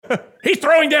He's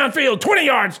throwing downfield 20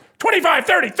 yards, 25,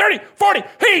 30, 30, 40.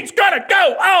 He's going to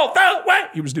go all the way.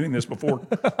 He was doing this before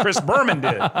Chris Berman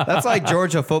did. That's like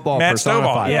Georgia football Matt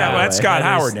personified. Stovall. Yeah, well, that's Scott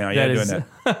Howard now. Yeah, is, doing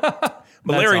that.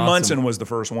 But Larry awesome. Munson was the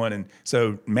first one. And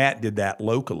so Matt did that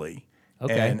locally.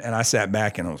 Okay. And I sat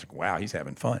back and I was like, wow, he's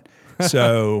having fun.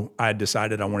 So I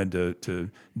decided I wanted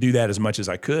to do that as much as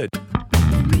I could.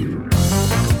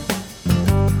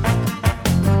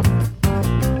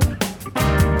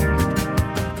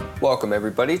 Welcome,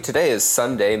 everybody. Today is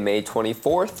Sunday, May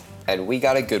 24th, and we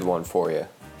got a good one for you.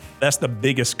 That's the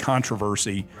biggest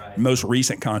controversy, most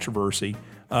recent controversy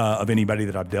of anybody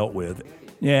that I've dealt with.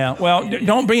 Yeah, well,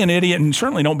 don't be an idiot and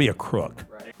certainly don't be a crook.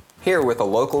 Here with a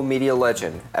local media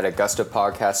legend at Augusta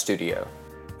Podcast Studio.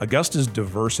 Augusta's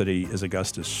diversity is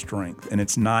Augusta's strength, and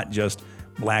it's not just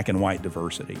black and white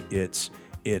diversity. It's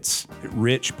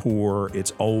rich, poor,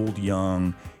 it's old,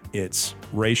 young, it's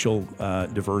racial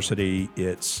diversity,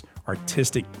 it's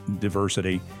artistic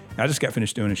diversity. I just got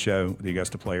finished doing a show with the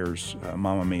Augusta Players,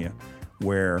 Mamma Mia,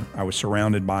 where I was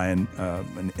surrounded by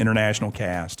an international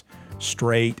cast,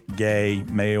 straight, gay,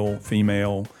 male,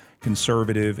 female,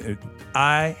 conservative.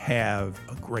 I have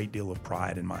a great deal of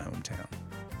pride in my hometown.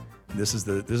 This is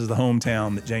the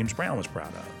hometown that James Brown was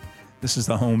proud of. This is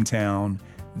the hometown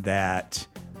that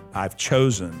I've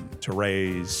chosen to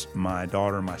raise my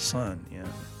daughter and my son in.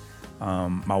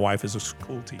 My wife is a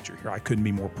school teacher here. I couldn't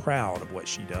be more proud of what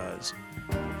she does.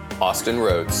 Austin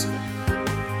Rhodes.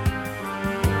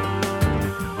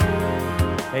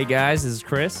 Hey guys, this is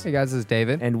Chris. Hey guys, this is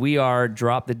David. And we are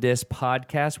Drop the Disc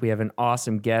podcast. We have an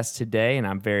awesome guest today, and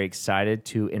I'm very excited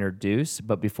to introduce.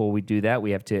 But before we do that,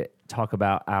 we have to talk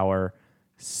about our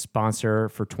sponsor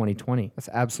for 2020. That's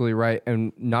absolutely right.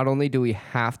 And not only do we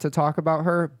have to talk about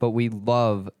her, but we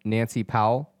love Nancy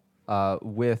Powell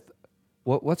with,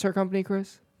 what's her company,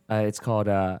 Chris? It's called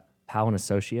Powell and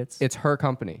Associates. It's her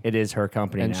company. It is her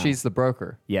company And now. she's the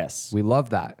broker. Yes. We love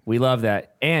that. We love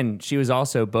that. And she was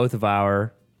also both of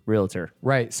our realtor.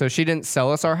 Right. So she didn't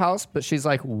sell us our house, but she's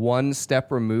like one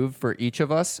step removed for each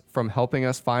of us from helping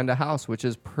us find a house, which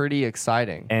is pretty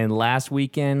exciting. And last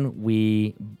weekend,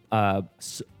 we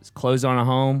closed on a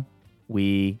home.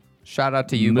 We Shout out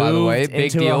to you, by the way. Big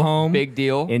into deal. a home, Big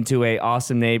deal. into a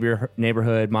awesome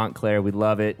neighborhood, Montclair. We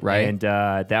love it. Right. And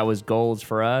that was goals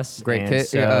for us. Great And kid.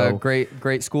 so,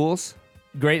 Great schools.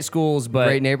 great schools, but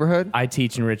Great neighborhood. I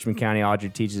teach in Richmond County. Audrey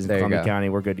teaches in There you Columbia go. County.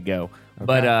 We're good to go.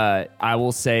 But I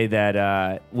will say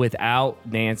that without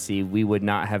Nancy, we would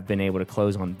not have been able to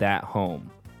close on that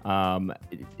home.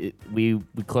 We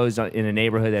closed in a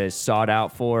neighborhood that is sought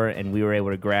out for, and we were able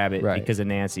to grab it because of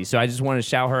Nancy. So I just want to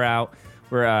shout her out.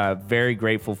 We're very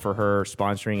grateful for her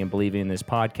sponsoring and believing in this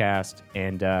podcast.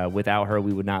 And without her,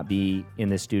 we would not be in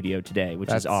the studio today,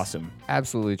 which is awesome.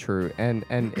 Absolutely true. And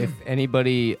if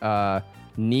anybody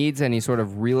needs any sort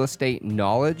of real estate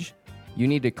knowledge, you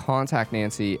need to contact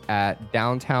Nancy at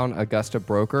Downtown Augusta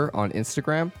Broker on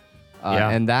Instagram.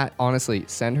 And that, honestly,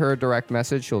 send her a direct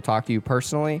message. She'll talk to you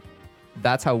personally.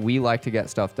 That's how we like to get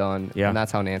stuff done. Yeah. And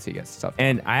that's how Nancy gets stuff done.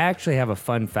 And I actually have a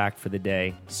fun fact for the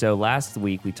day. So last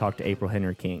week, we talked to April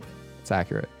Henry King. It's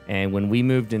accurate. And when we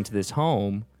moved into this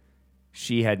home,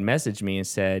 she had messaged me and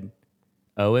said,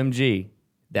 OMG,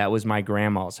 that was my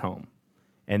grandma's home.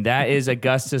 And that is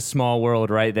Augusta's small world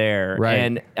right there.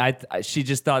 Right. And she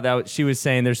just thought that she was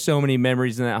saying there's so many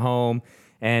memories in that home.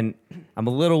 And I'm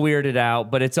a little weirded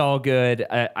out, but it's all good.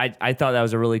 I thought that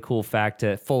was a really cool fact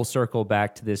to full circle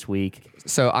back to this week.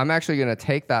 So I'm actually going to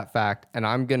take that fact and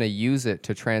I'm going to use it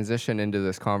to transition into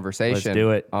this conversation. Let's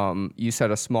do it. You said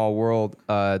a small world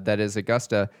that is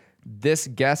Augusta. This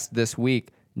guest this week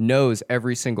knows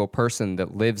every single person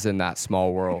that lives in that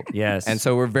small world. Yes. And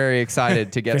so we're very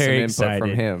excited to get some input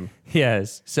from him.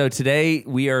 Yes. So today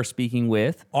we are speaking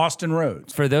with Austin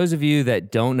Rhodes. For those of you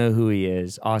that don't know who he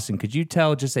is, Austin, could you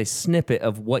tell just a snippet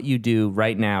of what you do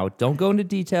right now? Don't go into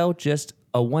detail, just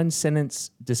a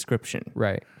one-sentence description.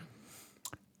 Right.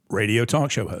 Radio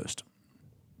talk show host.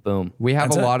 Boom. We have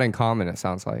That's a it. lot in common, it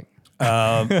sounds like.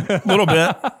 A little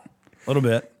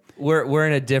bit. We're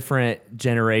in a different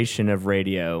generation of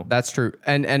radio. That's true.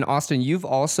 And Austin, you've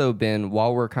also been,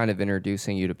 while we're kind of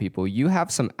introducing you to people, you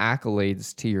have some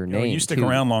accolades to your name. You stick too,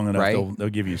 around long enough, right? they'll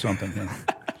give you something.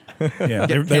 Yeah,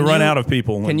 they run out of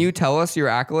people. Can you tell us your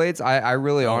accolades? I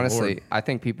really, honestly, Lord. I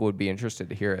think people would be interested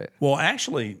to hear it. Well,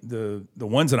 actually, the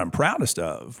ones that I'm proudest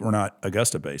of were not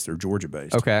Augusta-based; they're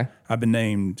Georgia-based. Okay. I've been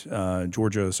named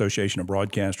Georgia Association of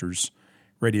Broadcasters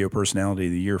Radio Personality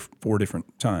of the Year 4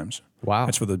 different times. Wow.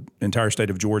 That's for the entire state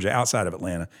of Georgia, outside of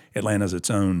Atlanta. Atlanta's its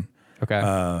own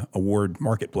award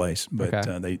marketplace, but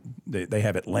Okay. they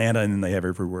have Atlanta and then they have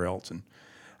everywhere else. And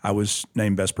I was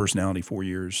named Best Personality 4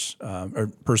 years, or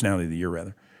Personality of the Year,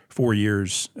 rather, 4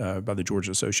 years by the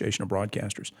Georgia Association of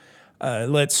Broadcasters.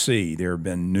 Let's see. There have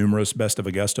been numerous Best of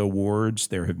Augusta awards.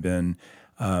 There have been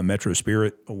Metro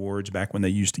Spirit awards back when they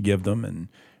used to give them, and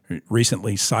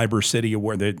recently Cyber City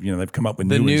Award. They've come up with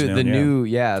new ones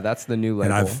now. That's the new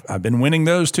label. And I've been winning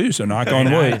those too. So knock on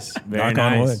wood. Nice. Very knock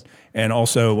nice. on wood. And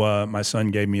also, my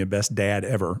son gave me a Best Dad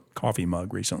Ever coffee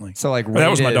mug recently. So like that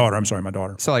was my rated- daughter. I'm sorry, my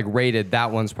daughter. So like rated,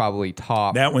 that one's probably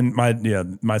top. That one,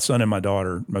 my son and my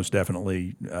daughter most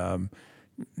definitely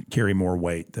carry more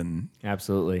weight than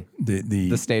Absolutely.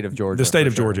 the state of Georgia. The state for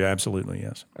of sure. Georgia, absolutely,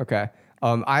 yes. Okay.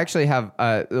 I actually have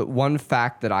one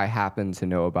fact that I happen to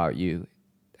know about you.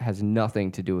 Has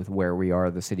nothing to do with where we are,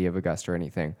 the city of Augusta or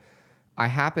anything. I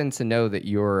happen to know that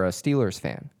you're a Steelers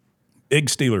fan. Big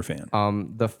Steeler fan.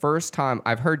 The first time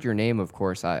I've heard your name, of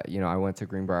course, I went to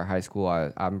Greenbrier High School.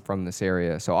 I'm from this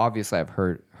area, so obviously I've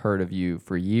heard of you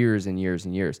for years and years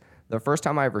and years. The first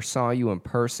time I ever saw you in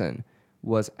person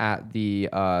was at the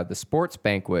sports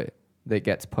banquet that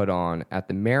gets put on at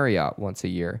the Marriott once a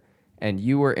year, and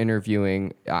you were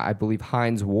interviewing, I believe,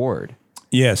 Hines Ward.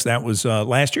 Yes, that was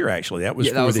last year, actually. That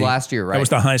was last year, right? That was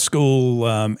the high school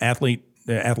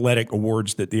athletic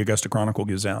awards that the Augusta Chronicle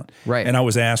gives out. Right. And I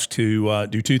was asked to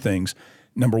do two things.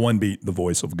 Number one, be the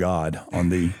voice of God on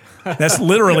the. That's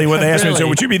literally what they asked me. So,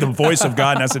 would you be the voice of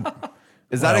God? And I said,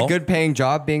 Is that a good paying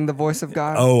job, being the voice of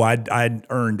God? Oh, I'd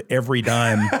earned every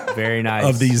dime Very nice.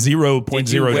 of the $0.0.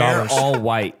 Did you wear all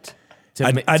white?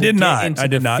 I did not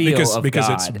because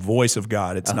God. it's voice of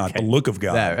God. It's not the look of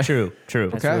God. Yeah. True.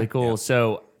 That's Okay. really cool.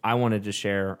 So I wanted to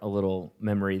share a little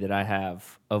memory that I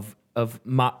have of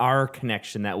our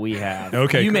connection that we have.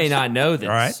 Okay, you may Chris. not know this.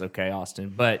 All right. Okay,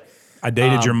 Austin, but I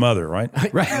dated your mother, right?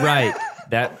 right.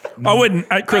 That I wouldn't,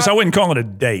 Chris. I wouldn't call it a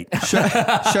date.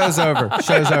 Show's over.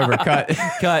 Cut.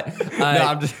 cut.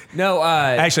 I'm just-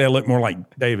 Actually, I look more like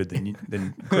David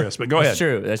than Chris. But go ahead.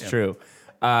 That's true.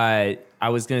 I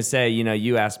was gonna say,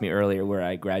 you asked me earlier where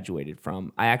I graduated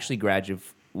from. I actually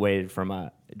graduated from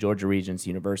Georgia Regents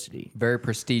University. Very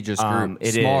prestigious group.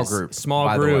 It Small is. group. Small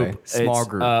by the group. way. Small It's,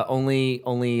 group.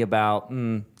 Only about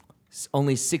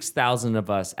only 6,000 of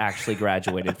us actually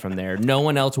graduated from there. No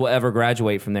one else will ever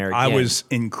graduate from there again. I was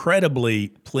incredibly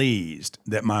pleased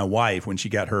that my wife, when she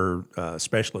got her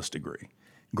specialist degree,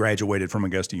 graduated from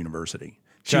Augusta University.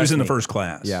 She was in the first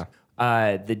class. Yeah.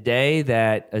 The day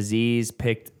that Aziz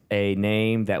picked a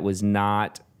name that was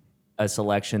not a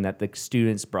selection that the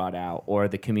students brought out or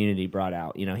the community brought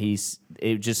out,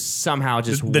 it just somehow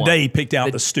just The won. day he picked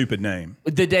out the stupid name.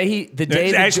 The day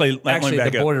Actually, let me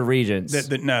back the up. Board of Regents.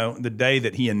 The day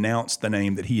that he announced the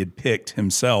name that he had picked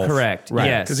himself. Correct. Right.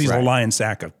 Yes. Because he's a lion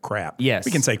sack of crap. Yes.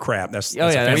 We can say crap. That's Oh yeah,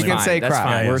 a that's family can fine. say That's crap.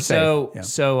 fine. We're so safe.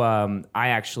 so I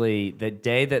actually the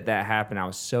day that happened, I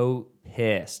was so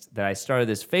pissed that I started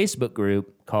this Facebook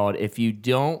group called "If You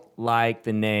Don't Like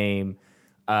the Name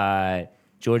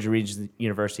Georgia Regents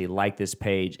University, Like This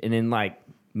Page," and in like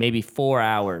maybe 4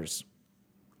 hours,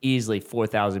 easily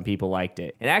 4,000 people liked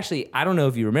it. And actually, I don't know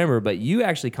if you remember, but you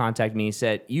actually contacted me and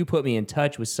said you put me in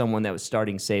touch with someone that was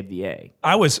starting Save the A.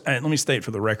 I was, let me state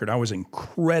for the record, I was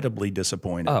incredibly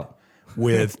disappointed Oh.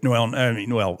 with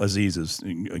Noel Aziz is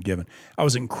a given. I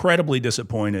was incredibly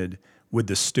disappointed with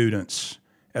the students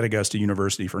at Augusta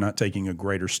University for not taking a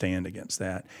greater stand against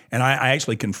that. And I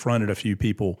actually confronted a few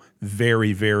people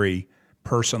very, very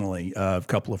personally, a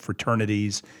couple of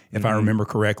fraternities, if I remember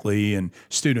correctly, and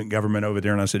student government over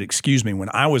there. And I said, excuse me, when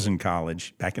I was in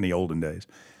college, back in the olden days,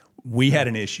 we had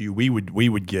an issue. We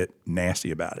would get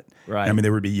nasty about it. Right. I mean,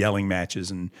 there would be yelling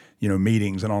matches and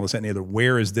meetings and all this and the other.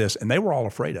 Where is this? And they were all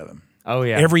afraid of him. Oh,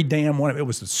 yeah. Every damn one of it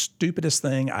was the stupidest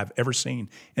thing I've ever seen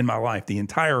in my life. The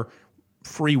entire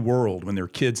free world, when they're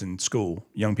kids in school,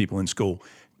 young people in school,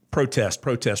 protest.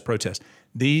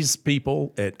 These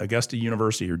people at Augusta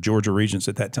University or Georgia Regents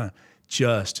at that time,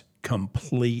 just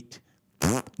complete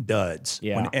duds.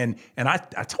 Yeah. And I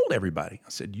told everybody, I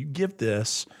said, you give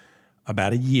this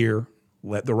about a year,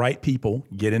 let the right people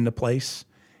get into place,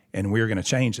 and we're going to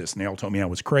change this. And they all told me I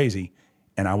was crazy,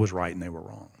 and I was right and they were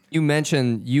wrong. You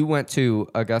mentioned you went to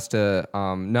Augusta,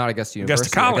 not Augusta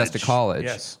University, Augusta College.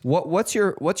 Yes. What's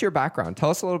your background? Tell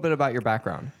us a little bit about your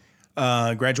background.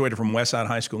 Graduated from Westside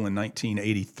High School in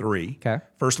 1983. Okay.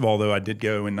 First of all, though, I did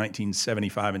go in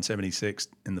 1975 and 76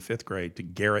 in the fifth grade to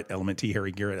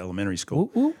Harry Garrett Elementary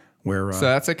School, where So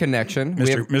that's a connection.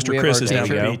 Mr. we have Chris our is now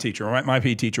teacher. the PE teacher. My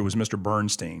PE teacher was Mr.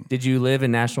 Bernstein. Did you live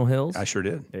in National Hills? I sure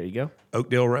did. There you go.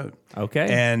 Oakdale Road. Okay.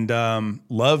 And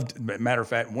loved, matter of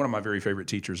fact, one of my very favorite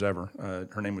teachers ever.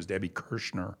 Her name was Debbie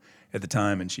Kirshner at the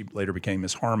time, and she later became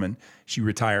Miss Harmon. She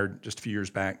retired just a few years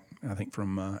back, I think,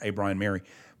 from A. Bryan Mary.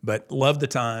 But loved the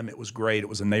time. It was great. It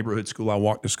was a neighborhood school. I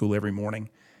walked to school every morning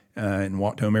and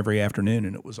walked home every afternoon,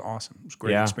 and it was awesome. It was a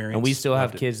great experience. And we still have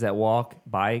Loved it. kids that walk,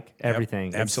 bike,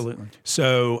 everything. Yep, absolutely.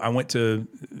 So I went to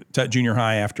junior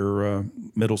high after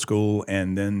middle school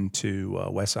and then to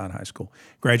Westside High School.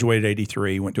 Graduated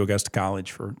 83, went to Augusta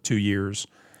College for 2 years.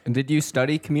 And did you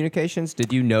study communications?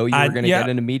 Did you know you were going to get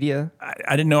into media?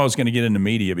 I didn't know I was going to get into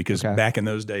media because Okay. back in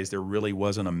those days, there really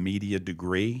wasn't a media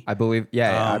degree. I believe,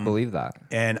 I believe that.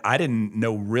 And I didn't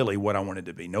know really what I wanted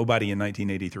to be. Nobody in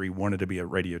 1983 wanted to be a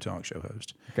radio talk show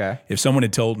host. Okay. If someone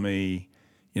had told me,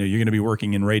 you're going to be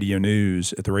working in radio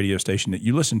news at the radio station that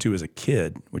you listened to as a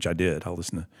kid, which I did. I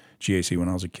listened to GAC when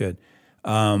I was a kid.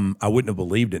 I wouldn't have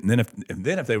believed it. And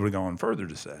then if they would have gone further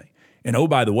to say, and oh,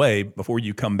 by the way, before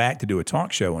you come back to do a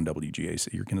talk show on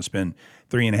WGAC, you're going to spend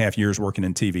 3.5 years working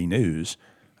in TV news,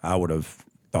 I would have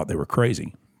thought they were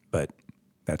crazy. But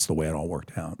that's the way it all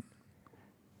worked out.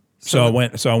 So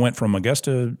I went from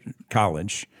Augusta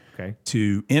College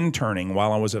to interning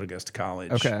while I was at Augusta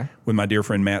College with my dear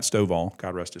friend Matt Stovall,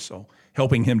 God rest his soul,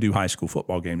 helping him do high school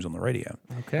football games on the radio.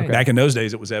 Okay. Back in those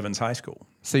days, it was Evans High School.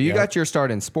 So you got your start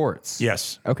in sports?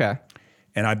 Yes. Okay.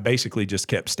 And I basically just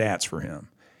kept stats for him.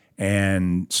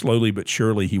 And slowly but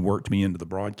surely, he worked me into the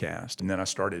broadcast. And then I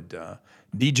started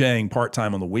DJing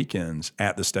part-time on the weekends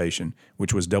at the station,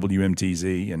 which was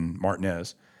WMTZ in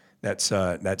Martinez. That's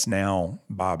now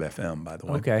Bob FM, by the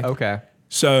way. Okay.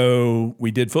 So we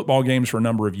did football games for a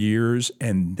number of years.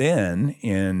 And then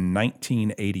in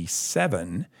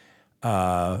 1987,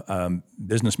 a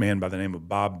businessman by the name of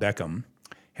Bob Beckham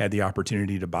had the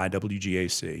opportunity to buy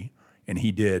WGAC. And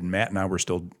he did. Matt and I were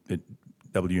still at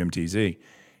WMTZ.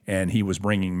 And he was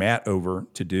bringing Matt over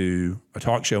to do a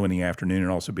talk show in the afternoon and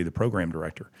also be the program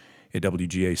director at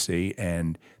WGAC.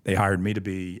 And they hired me to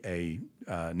be a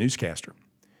newscaster.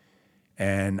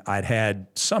 And I'd had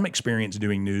some experience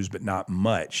doing news, but not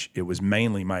much. It was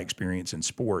mainly my experience in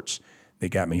sports that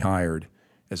got me hired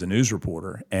as a news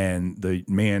reporter. And the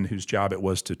man whose job it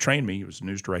was to train me, he was a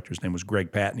news director, his name was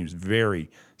Greg Patton. He was very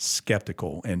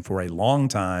skeptical. And for a long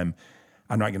time,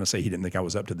 I'm not going to say he didn't think I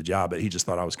was up to the job, but he just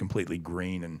thought I was completely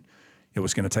green and it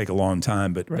was going to take a long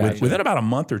time. But within about a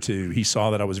month or two, he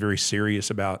saw that I was very serious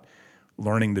about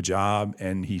learning the job,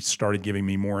 and he started giving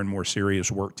me more and more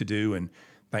serious work to do. And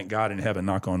thank God in heaven,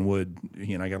 knock on wood,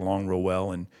 he and I got along real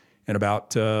well. And in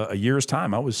about a year's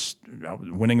time, I was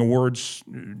winning awards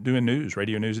doing news,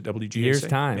 radio news at WGAC. Year's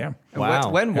time. Yeah.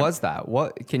 Wow. When was that?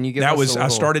 What can you give That us was a little... I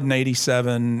started in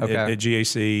 '87 Okay. at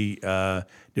GAC.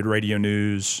 Did radio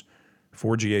news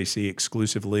for GAC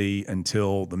exclusively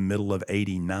until the middle of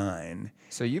 '89.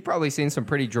 So you've probably seen some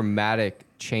pretty dramatic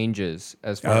changes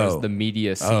as far as the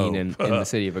media scene in the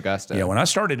city of Augusta. Yeah, when I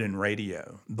started in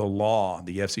radio, the law,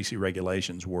 the FCC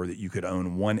regulations were that you could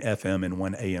own one FM and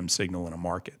one AM signal in a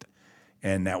market,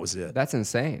 and that was it. That's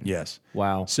insane. Yes.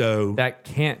 Wow. So that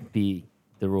can't be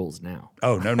the rules now.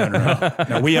 Oh, no.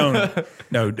 No, we own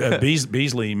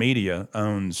Beasley Media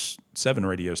owns 7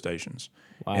 radio stations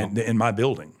in my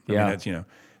building. I mean, that's,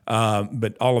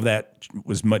 but all of that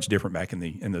was much different back in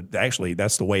the actually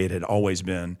that's the way it had always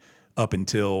been up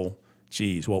until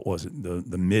what was it?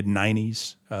 The mid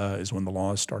 90s is when the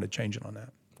laws started changing on that.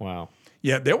 Wow.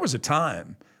 Yeah, there was a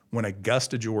time when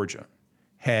Augusta, Georgia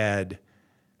had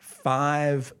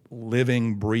 5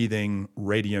 living, breathing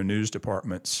radio news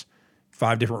departments,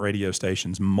 5 different radio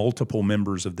stations, multiple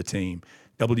members of the team.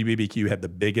 WBBQ had the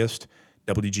biggest.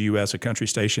 WGUS, a country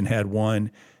station, had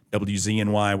one.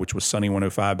 WZNY, which was Sunny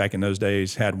 105 back in those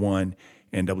days, had one.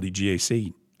 And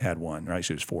WGAC had one, right?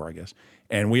 So it was 4, I guess.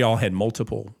 And we all had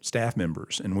multiple staff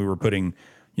members, and we were putting,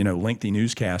 lengthy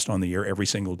newscast on the air every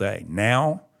single day.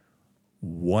 Now,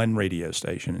 one radio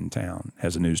station in town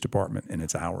has a news department, and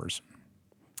it's ours.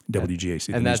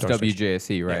 WGAC. And that's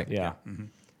WGAC, right? Yeah. Mm-hmm.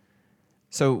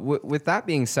 So with that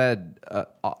being said,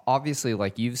 obviously,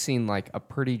 like you've seen like a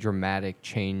pretty dramatic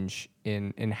change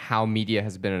in how media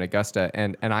has been in Augusta,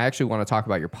 and I actually want to talk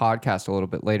about your podcast a little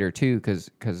bit later too, because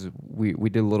we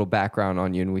did a little background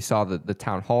on you, and we saw the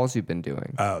town halls you've been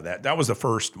doing. Oh, that was the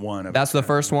first one. That's the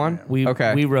first one. We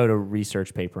wrote a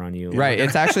research paper on you. Right,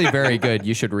 it's actually very good.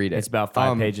 You should read it. It's about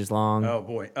 5 pages long. Oh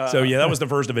boy. So that was the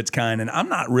first of its kind, and I'm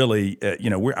not really,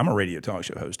 I'm a radio talk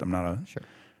show host. I'm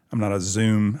not a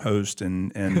Zoom host,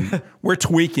 and we're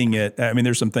tweaking it. I mean,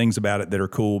 there's some things about it that are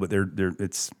cool, but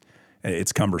it's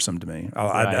it's cumbersome to me.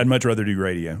 Right. I'd much rather do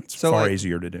radio. It's So, far like,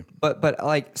 easier to do. But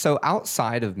like, so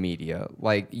outside of media,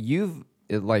 like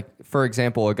for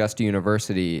example, Augusta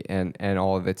University and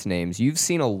all of its names, you've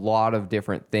seen a lot of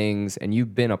different things, and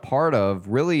you've been a part of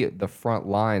really the front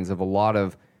lines of a lot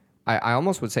of, I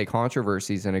almost would say,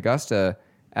 controversies in Augusta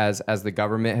as the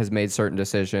government has made certain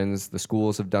decisions, the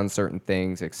schools have done certain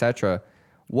things, etc.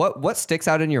 What sticks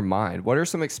out in your mind? What are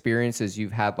some experiences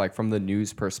you've had, like from the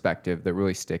news perspective, that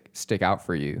really stick out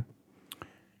for you?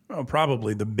 Well,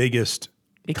 probably the biggest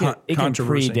It can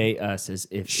controversy. predate us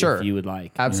if Sure. you would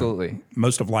like. Absolutely.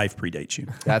 Most of life predates you.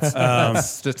 That's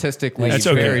statistically That's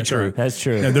okay. very That's true. right. That's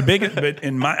true. Now, the biggest, but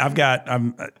in my,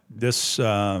 I'm this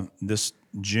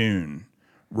June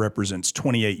represents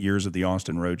 28 years of the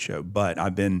Austin Roadshow, but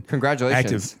I've been Congratulations.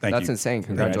 active. Thank That's you. insane.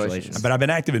 Congratulations. But I've been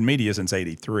active in media since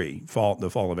 '83, the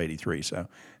fall of '83. So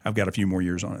I've got a few more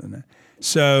years on it than that.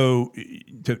 So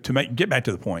get back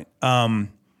to the point,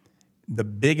 the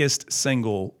biggest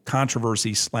single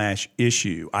controversy /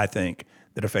 issue I think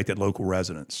that affected local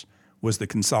residents was the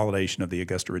consolidation of the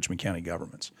Augusta-Richmond County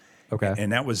governments. Okay.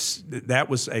 And that was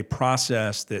a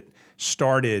process that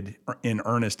started in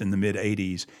earnest in the mid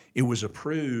 '80s. It was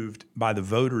approved by the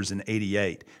voters in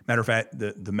 '88. Matter of fact,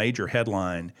 the major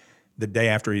headline the day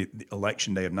after the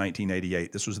election day of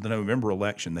 1988, this was the November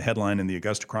election, the headline in the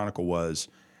Augusta Chronicle was,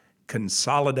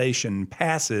 "Consolidation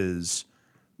passes,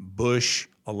 Bush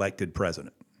elected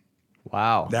president."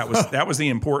 Wow. That was the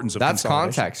importance of That's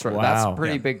consolidation. context. Wow. That's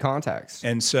pretty big context.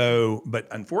 And so, but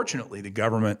unfortunately, the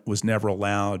government was never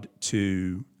allowed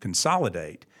to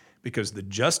consolidate because the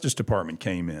Justice Department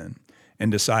came in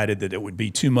and decided that it would be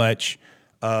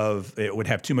it would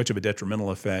have too much of a detrimental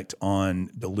effect on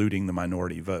diluting the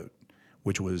minority vote,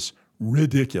 which was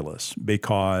ridiculous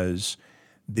because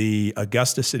the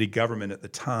Augusta city government at the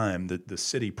time, the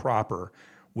city proper,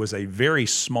 was a very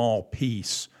small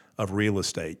piece of real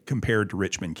estate compared to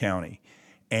Richmond County.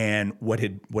 And what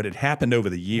had happened over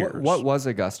the years. What was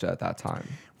Augusta at that time?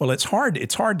 Well, it's hard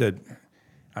to.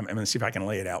 I'm going to see if I can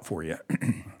lay it out for you.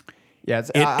 Yeah,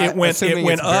 it's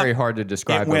very hard to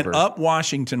describe. It went up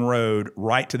Washington Road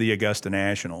right to the Augusta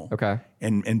National. Okay.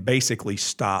 And basically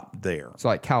stopped there. So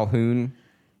like Calhoun.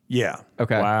 Yeah.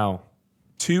 Okay. Wow.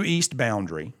 To East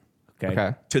Boundary.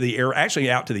 Okay. To the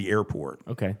out to the airport.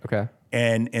 Okay. Okay.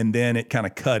 And then it kind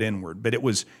of cut inward. But it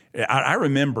was, I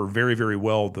remember very, very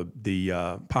well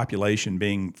the population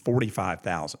being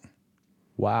 45,000.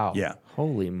 Wow. Yeah.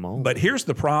 Holy moly. But here's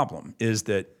the problem is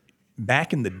that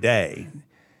back in the day,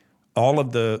 all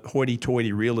of the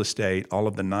hoity-toity real estate, all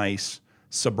of the nice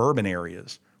suburban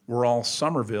areas were all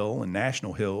Somerville and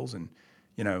National Hills. And,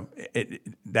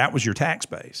 that was your tax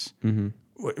base. Mm-hmm.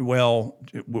 Well,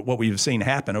 what we've seen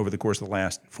happen over the course of the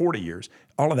last 40 years,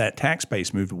 all of that tax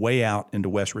base moved way out into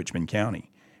West Richmond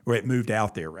County, or it moved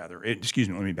out there rather. Excuse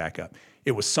me, let me back up.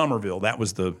 It was Somerville. That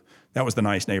was the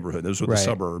nice neighborhood. Those were the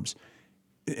suburbs.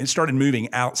 It started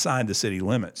moving outside the city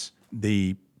limits.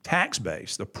 The tax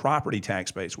base, the property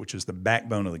tax base, which is the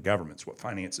backbone of the government, it's what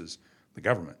finances the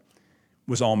government,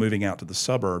 was all moving out to the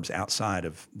suburbs outside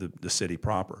of the city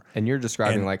proper. And you're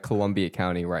describing like Columbia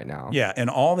County right now. Yeah, and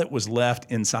all that was left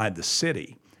inside the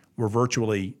city were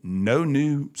virtually no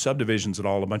new subdivisions at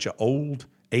all, a bunch of old,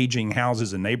 aging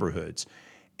houses and neighborhoods,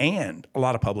 and a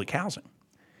lot of public housing.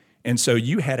 And so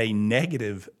you had a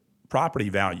negative property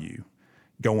value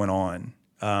going on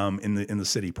in the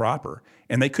city proper,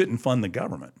 and they couldn't fund the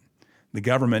government. The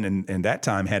government in that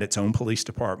time had its own police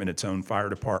department, its own fire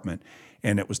department,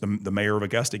 and it was the mayor of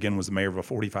Augusta, again, was the mayor of a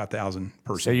 45,000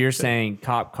 person. So you're saying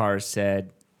cop cars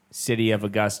said City of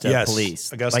Augusta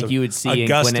Police, Augusta, like you would see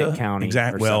Augusta, in Gwinnett County.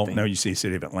 Exactly. Or Well, something. no, you see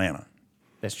City of Atlanta.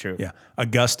 That's true. Yeah,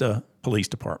 Augusta Police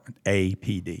Department,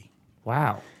 APD.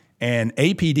 Wow. And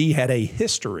APD had a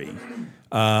history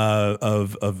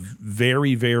of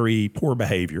very, very poor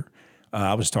behavior.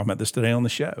 I was talking about this today on the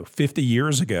show. 50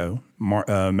 years ago,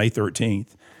 May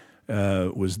 13th,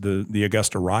 was the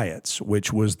Augusta riots,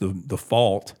 which was the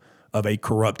fault of a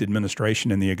corrupt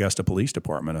administration in the Augusta Police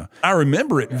Department. I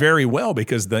remember it very well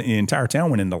because the entire town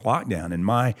went into lockdown. And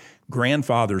my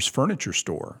grandfather's furniture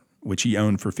store, which he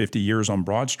owned for 50 years on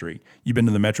Broad Street. You been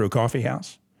to the Metro Coffee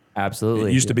House?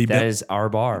 Absolutely. It used to be that is our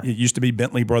bar. It used to be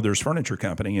Bentley Brothers Furniture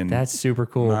Company, and That's super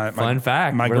cool. Fun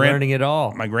fact. We're grand- learning it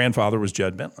all. My grandfather was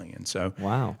Judd Bentley, and so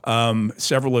Wow.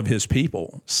 several of his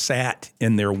people sat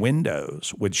in their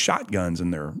windows with shotguns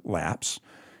in their laps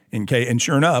And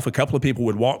sure enough, a couple of people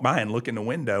would walk by and look in the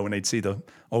window, and they'd see the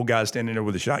old guy standing there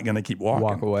with a shotgun. They keep walking.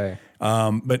 Walk away.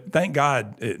 But thank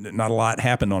God, not a lot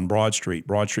happened on Broad Street.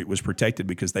 Broad Street was protected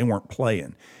because they weren't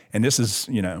playing. And this is,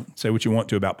 say what you want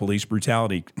to about police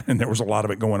brutality, and there was a lot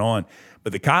of it going on.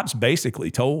 But the cops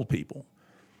basically told people,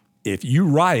 if you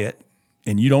riot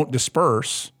and you don't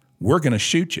disperse, we're going to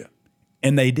shoot you.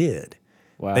 And they did.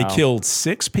 Wow. They killed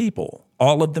 6 people,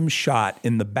 all of them shot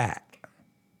in the back.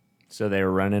 So they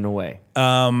were running away.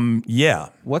 Yeah.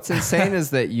 What's insane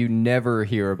is that you never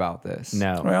hear about this.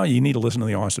 No. Well, you need to listen to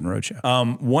the Austin Road Show.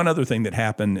 One other thing that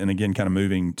happened, and again, kind of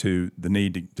moving to the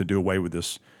need to do away with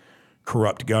this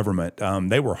corrupt government,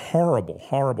 they were horrible,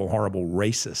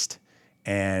 racist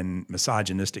and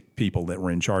misogynistic people that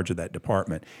were in charge of that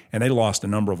department. And they lost a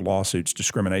number of lawsuits,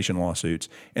 discrimination lawsuits.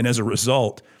 And as a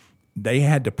result, they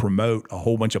had to promote a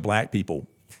whole bunch of black people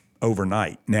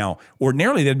overnight. Now,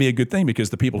 ordinarily that'd be a good thing because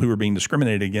the people who were being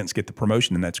discriminated against get the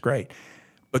promotion, and that's great.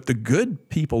 But the good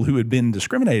people who had been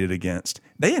discriminated against,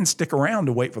 they didn't stick around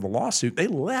to wait for the lawsuit. They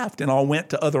left and all went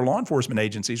to other law enforcement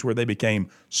agencies where they became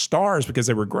stars because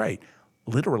they were great.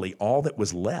 Literally all that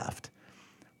was left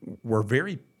were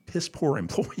very piss poor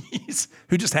employees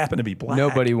who just happened to be black.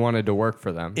 Nobody wanted to work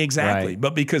for them. Exactly. Right.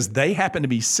 But because they happened to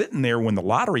be sitting there when the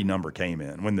lottery number came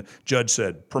in, when the judge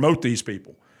said, promote these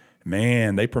people.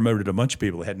 Man, they promoted a bunch of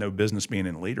people that had no business being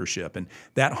in leadership. And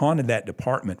that haunted that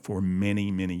department for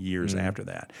many, many years after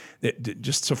that.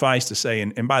 Just suffice to say,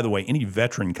 and by the way, any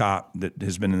veteran cop that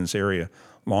has been in this area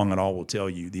long at all will tell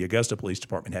you the Augusta Police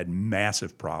Department had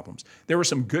massive problems. There were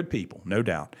some good people, no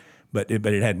doubt, but it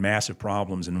had massive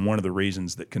problems. And one of the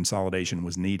reasons that consolidation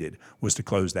was needed was to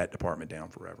close that department down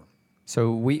forever.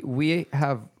 So we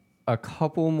have a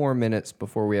couple more minutes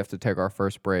before we have to take our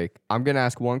first break. I'm going to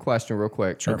ask one question real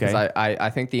quick. Sure. Because I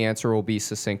think the answer will be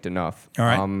succinct enough. All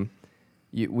right.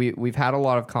 We've had a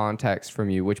lot of context from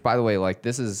you, which, by the way, like,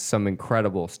 this is some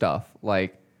incredible stuff.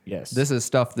 Like, Yes. this is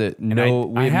stuff that we've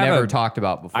have never talked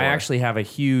about before. I actually have a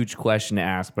huge question to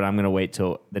ask, but I'm going to wait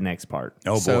till the next part.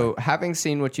 Oh, boy. So having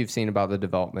seen what you've seen about the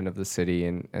development of the city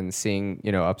and seeing,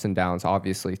 ups and downs,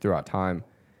 obviously, throughout time,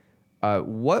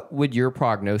 what would your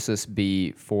prognosis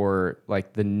be for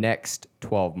like the next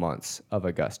 12 months of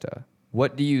Augusta?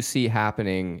 What do you see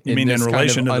happening You mean this in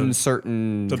relation kind of to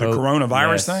uncertain the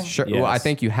coronavirus Yes. thing? Sure. Yes. Well, I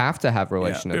think you have to have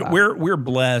relation to that. We're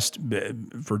blessed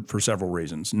for several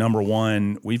reasons. Number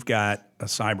one, we've got a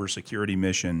cybersecurity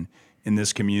mission in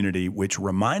this community, which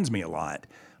reminds me a lot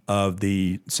of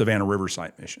the Savannah River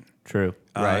site mission. True.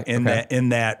 Right. In Okay.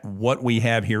 that what we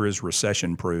have here is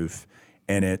recession proof,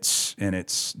 and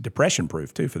it's depression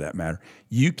proof too, for that matter.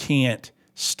 You can't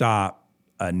stop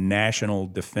a national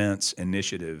defense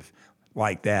initiative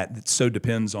like that so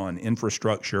depends on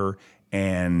infrastructure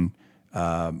and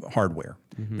hardware.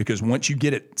 Because once you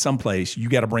get it someplace, you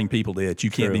got to bring people to it. You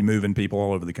can't be moving people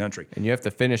all over the country. And you have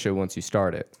to finish it once you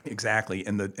start it. Exactly.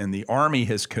 And the Army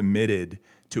has committed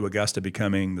to Augusta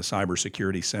becoming the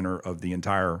cybersecurity center of the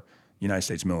entire United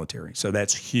States military. So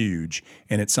that's huge,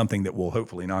 and it's something that will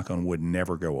hopefully, knock on wood,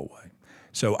 never go away.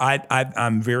 So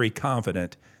I'm very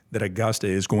confident that Augusta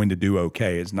is going to do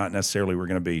okay. It's not necessarily we're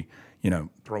going to be,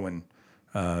 throwing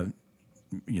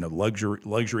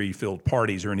luxury-filled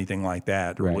parties or anything like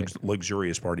that, or Right.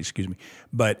 luxurious parties, excuse me.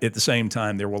 But at the same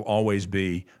time, there will always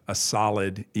be a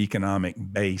solid economic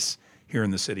base here in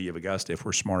the city of Augusta if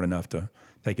we're smart enough to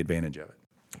take advantage of it.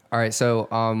 All right,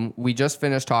 so we just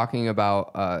finished talking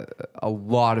about a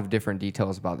lot of different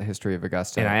details about the history of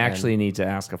Augusta. And I actually need to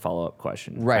ask a follow-up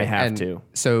question. Right. I have and to.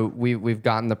 So we've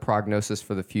gotten the prognosis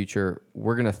for the future.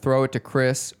 We're going to throw it to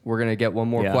Chris. We're going to get one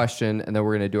more Yeah. question, and then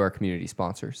we're going to do our community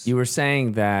sponsors. You were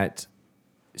saying that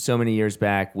so many years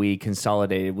back we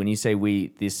consolidated. When you say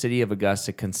we, the city of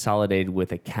Augusta consolidated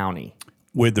with a county.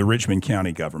 With the Richmond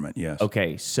County government, yes.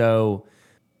 Okay, so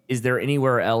is there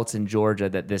anywhere else in Georgia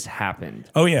that this happened?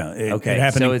 Oh yeah. Okay, It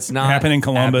happened so it's not happened in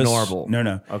Columbus. abnormal.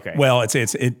 No. Okay. Well, it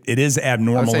is I would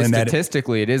abnormal say in that,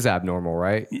 statistically, it is abnormal,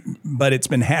 right? but it's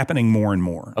been happening more and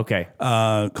more. Okay.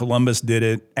 Columbus did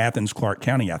it. Athens, Clarke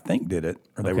County, I think, did it,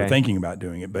 or they were Okay. thinking about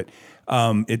doing it. But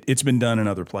it's been done in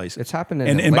other places. It's happened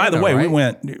in and by the Atlanta, way, we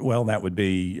right? went. Well, that would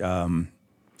be.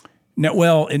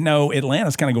 No,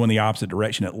 Atlanta's kind of going the opposite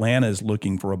direction. Atlanta is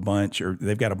looking for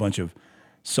they've got a bunch of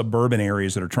suburban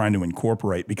areas that are trying to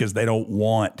incorporate because they don't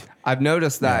want I've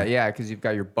noticed that, because you've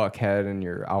got your Buckhead and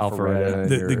your Alpharetta. and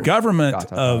the your government dot,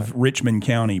 dot, of dot. Richmond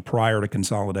County prior to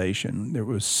consolidation. There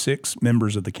was 6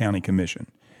 members of the county commission,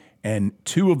 and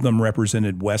 2 of them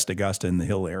represented West Augusta in the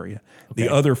Hill area. The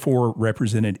other 4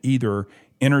 represented either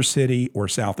inner city or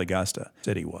South Augusta.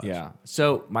 City was. Yeah.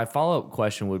 So my follow-up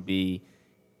question would be,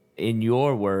 in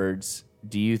your words,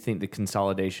 do you think the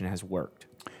consolidation has worked?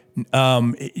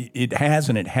 It has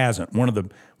and it hasn't. One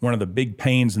of the big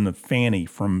pains in the fanny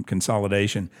from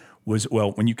consolidation was,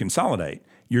 well, when you consolidate,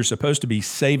 you're supposed to be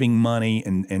saving money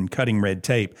and cutting red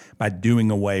tape by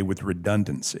doing away with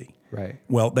redundancy. Right.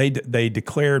 Well, they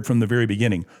declared from the very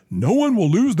beginning, no one will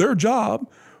lose their job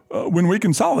when we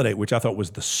consolidate, which I thought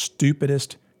was the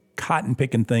stupidest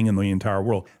cotton-picking thing in the entire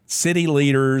world. City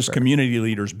leaders, community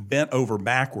leaders bent over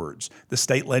backwards. The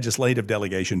state legislative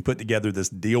delegation put together this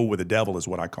deal with the devil, is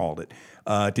what I called it,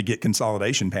 to get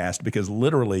consolidation passed, because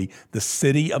literally the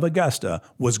city of Augusta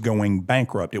was going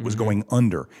bankrupt. It was going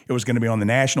under. It was going to be on the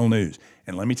national news.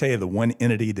 And let me tell you, the one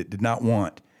entity that did not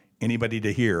want anybody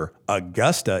to hear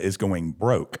Augusta is going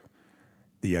broke,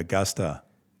 the Augusta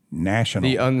National.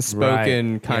 The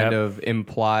unspoken kind of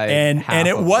implied, and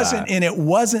it wasn't that. and it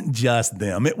wasn't just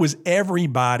them. It was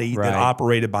everybody that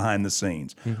operated behind the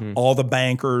scenes. All the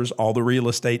bankers, all the real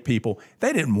estate people.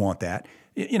 They didn't want that.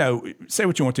 You know, say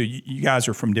what you want to. You guys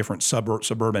are from different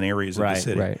suburban areas of the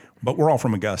city, but we're all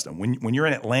from Augusta. When you're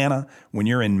in Atlanta, when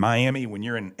you're in Miami, when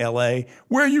you're in L.A.,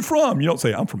 where are you from? You don't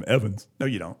say I'm from Evans. No,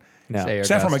 you don't. No,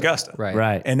 Except from Augusta,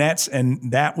 right? And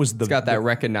that was the. It's got that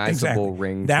recognizable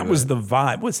ring. That to was it. the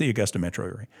vibe. What's the Augusta metro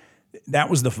area? That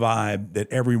was the vibe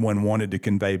that everyone wanted to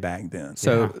convey back then.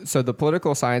 So the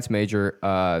political science major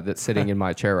that's sitting in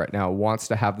my chair right now wants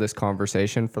to have this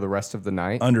conversation for the rest of the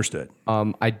night. Understood.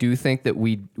 I do think that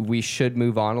we should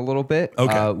move on a little bit.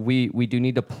 Okay. We do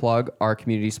need to plug our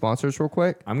community sponsors real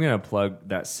quick. I'm gonna plug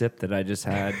that sip that I just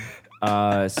had.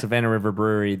 Savannah River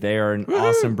Brewery. They are an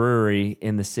awesome brewery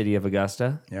in the city of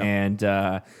Augusta, and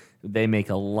they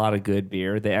make a lot of good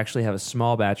beer. They actually have a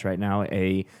small batch right now,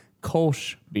 a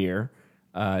Kolsch beer.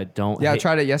 I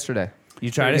tried it yesterday. You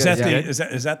tried Is it?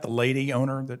 that is that the lady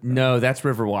owner? No, that's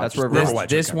Riverwatch. That's Riverwatch.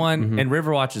 This one, and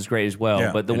Riverwatch is great as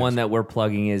well, but the one that we're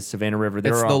plugging is Savannah River.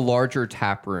 It's the larger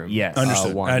tap room. Yes.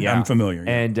 Understood. One. I'm familiar.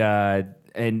 Yeah.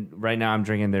 And right now I'm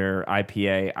drinking their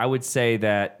IPA. I would say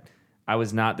that I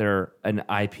was not an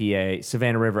IPA,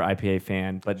 Savannah River IPA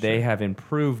fan, but they have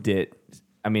improved it.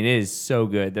 I mean, it is so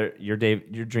good. You're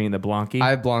drinking the Blanqui.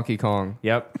 I have Blanqui Kong.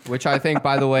 Yep. Which I think,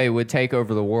 by the way, would take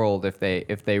over the world if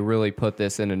they really put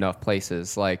this in enough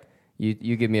places. Like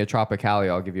you give me a Tropicali,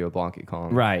 I'll give you a Blanqui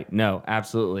Kong. Right. No,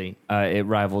 absolutely. It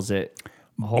rivals it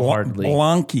wholeheartedly.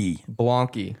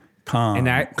 Blanqui. Kong.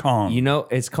 And Kong. You know,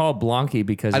 it's called Blanqui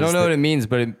because I don't know what it means,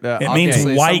 but it means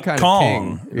white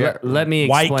Kong. Let me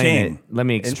White explain king. it. Let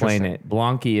me explain it.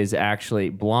 Blanqui is actually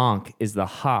Blanc is the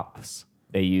hops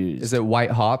they use. Is it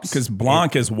white hops? Because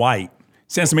Blanc is white.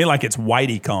 Sounds to me like it's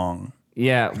Whitey Kong.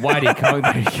 Yeah, Whitey Kong.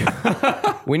 There you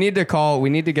go. We need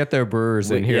to get their brewers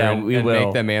in here and will.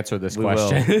 make them answer this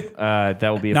question. That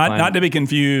will be Not to be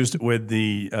confused with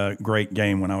the great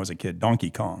game when I was a kid, Donkey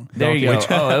Kong. There you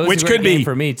go. Which a could great game be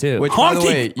for me too. Which, by the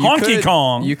way, Honky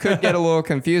Kong. You could get a little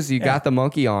confused. You got the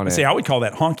monkey on it. See, I would call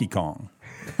that Honky Kong.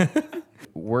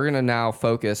 We're going to now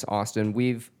focus, Austin.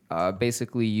 We've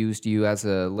basically used you as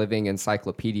a living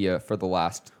encyclopedia for the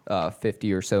last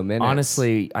 50 or so minutes.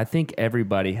 Honestly, I think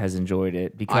everybody has enjoyed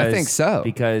it because I think so.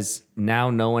 Because now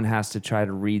no one has to try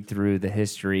to read through the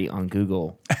history on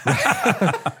Google.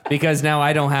 Because now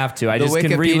I don't have to. I just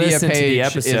can re-listen to the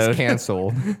episode. Is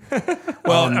canceled.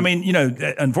 Well, I mean,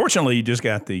 unfortunately, you just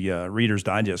got the Reader's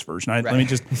Digest version. Let me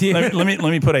just let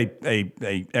me put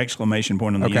a exclamation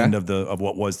point on the end of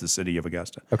what was the city of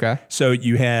Augusta. Okay. So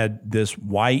you had this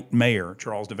white mayor,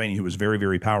 Charles Devaney, who was very,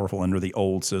 very powerful under the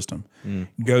old system,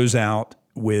 goes out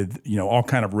with all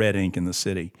kind of red ink in the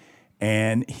city,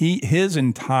 and his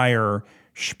entire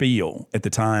spiel at the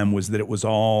time was that it was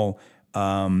all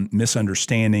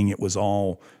misunderstanding, it was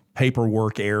all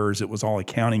paperwork errors, it was all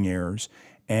accounting errors.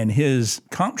 And his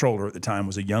comptroller at the time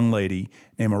was a young lady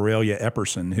named Aurelia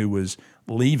Epperson, who was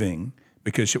leaving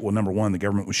because, number one, the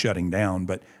government was shutting down,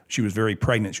 but she was very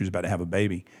pregnant. She was about to have a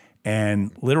baby.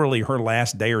 And literally her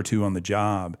last day or two on the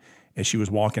job, as she was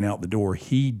walking out the door,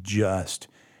 he just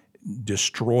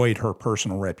destroyed her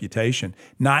personal reputation,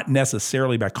 not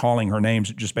necessarily by calling her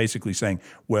names, just basically saying,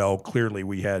 well, clearly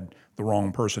we had the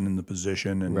wrong person in the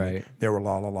position and they were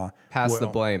la, la, la. Pass the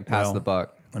blame, pass the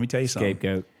buck. Let me tell you something.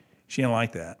 Scapegoat. She didn't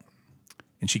like that.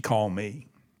 And she called me.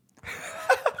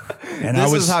 And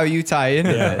this is how you tie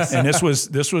into this. And this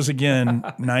was again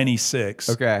 96.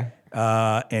 Okay.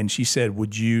 And she said,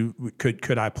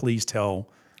 could I please tell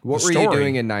what the were story? you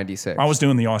doing in 96? I was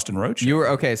doing the Austin Road Show. You were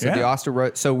okay. So the Austin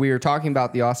Road. So we were talking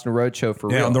about the Austin Road Show for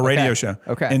real. On the radio show.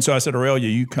 Okay. And so I said, Aurelia,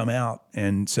 you come out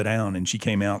and sit down. And she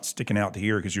came out, sticking out to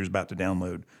here because she was about to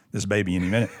download this baby any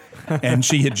minute. And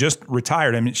she had just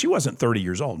retired. I mean, she wasn't 30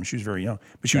 years old. I mean, she was very young,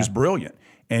 but she was brilliant.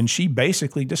 And she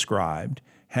basically described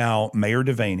how Mayor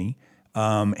Devaney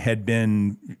had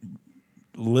been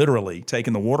literally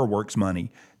taking the waterworks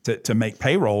money to make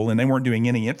payroll, and they weren't doing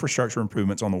any infrastructure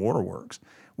improvements on the waterworks,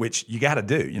 which you got to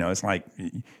do. It's like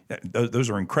those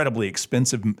are incredibly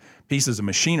expensive pieces of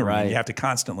machinery. Right. You have to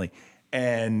constantly.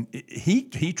 And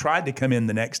he tried to come in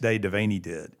the next day, Devaney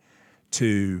did,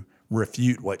 to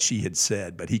refute what she had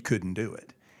said, but he couldn't do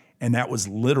it. And that was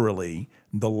literally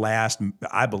the last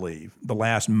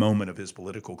moment of his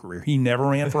political career. He never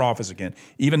ran for office again,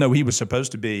 even though he was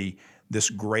supposed to be this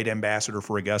great ambassador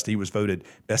for Augusta. He was voted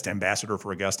best ambassador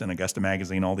for Augusta in Augusta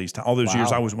Magazine all those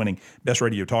years I was winning best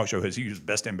radio talk show. He was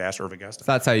best ambassador of Augusta.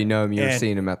 So that's how you know him. You were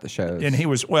seeing him at the shows. And he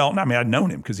was, I'd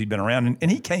known him because he'd been around. And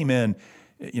he came in,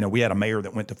 we had a mayor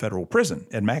that went to federal prison,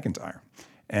 Ed McIntyre.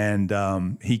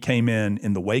 And he came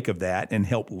in the wake of that and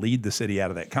helped lead the city out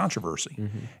of that controversy.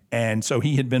 Mm-hmm. And so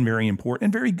he had been very important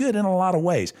and very good in a lot of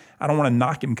ways. I don't want to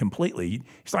knock him completely.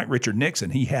 He's like Richard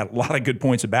Nixon. He had a lot of good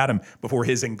points about him before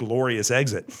his inglorious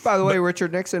exit. By the way,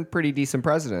 Richard Nixon, pretty decent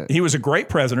president. He was a great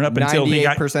president up until he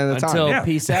got 98% of the time. Until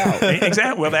peace out.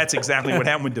 Exactly. Well, that's exactly what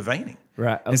happened with Devaney.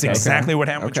 Right. Okay. It's exactly what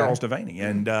happened with Charles Devaney.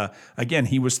 And again,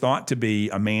 he was thought to be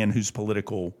a man whose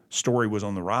political story was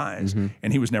on the rise,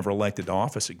 and he was never elected to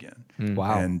office again.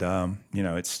 Wow. And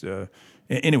it's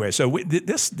anyway. So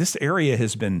this area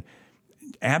has been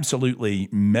absolutely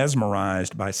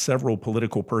mesmerized by several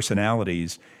political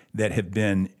personalities that have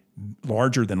been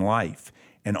larger than life,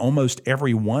 and almost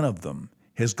every one of them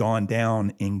has gone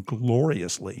down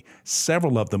ingloriously.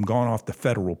 Several of them gone off to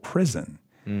federal prison.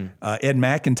 Ed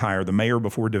McIntyre, the mayor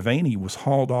before Devaney, was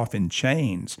hauled off in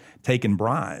chains, taking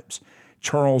bribes.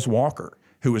 Charles Walker,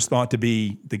 who was thought to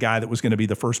be the guy that was going to be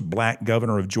the first black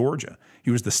governor of Georgia. He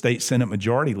was the state Senate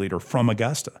majority leader from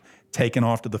Augusta, taken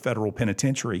off to the federal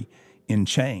penitentiary in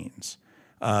chains.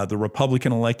 The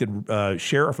Republican elected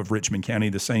sheriff of Richmond County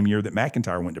the same year that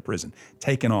McIntyre went to prison,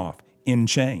 taken off in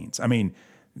chains. I mean,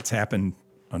 it's happened,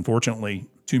 unfortunately,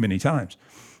 too many times.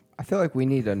 I feel like we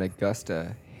need an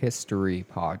Augusta history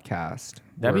podcast.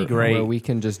 That'd be great. Where we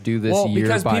can just do this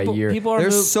year by year.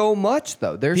 There's so much,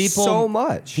 though. There's so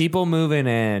much. People moving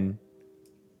in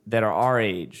that are our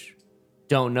age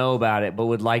don't know about it, but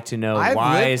would like to know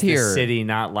why is the city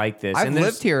not like this. I've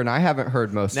lived here and I haven't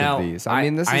heard most of these. I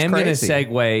mean, this is crazy. I am going to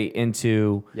segue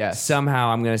into somehow.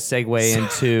 I'm going to segue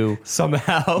into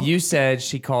somehow. You said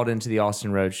she called into the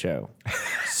Austin Rhodes show,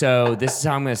 so this is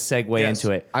how I'm going to segue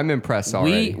into it. I'm impressed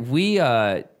already.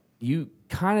 You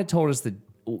kind of told us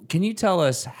can you tell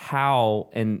us how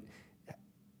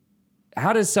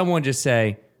does someone just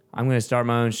say, I'm going to start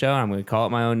my own show, and I'm going to call it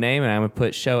my own name, and I'm going to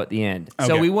put show at the end. Okay.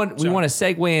 So we want to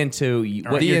segue into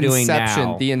what you're doing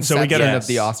now. The inception of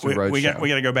the Austin Rhodes show. We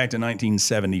got to go back to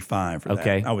 1975 for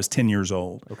that. I was 10 years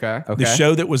old. Okay. The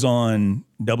show that was on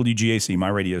WGAC, my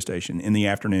radio station, in the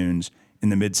afternoons in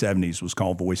the mid-'70s was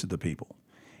called Voice of the People.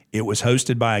 It was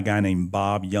hosted by a guy named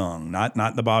Bob Young, not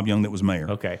the Bob Young that was mayor.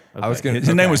 Okay.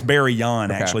 His name was Barry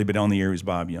Young, actually, but on the air he was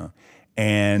Bob Young.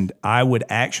 And I would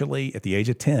actually, at the age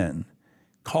of 10,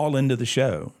 call into the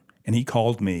show, and he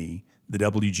called me the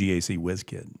WGAC Whiz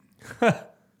Kid.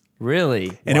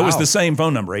 Really? And it was the same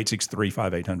phone number,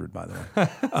 863-5800, by the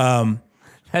way.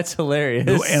 That's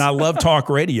hilarious. And I love talk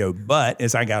radio, but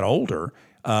as I got older,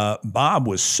 Bob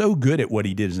was so good at what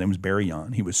he did. His name was Barry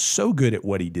Young. He was so good at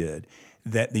what he did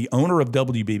that the owner of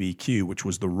WBBQ, which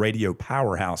was the radio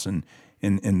powerhouse in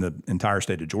the entire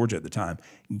state of Georgia at the time,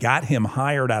 got him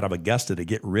hired out of Augusta to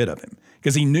get rid of him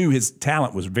because he knew his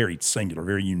talent was very singular,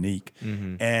 very unique.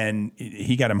 Mm-hmm. And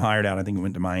he got him hired out. I think he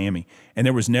went to Miami. And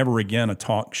there was never again a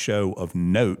talk show of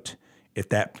note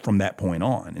from that point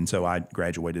on. And so I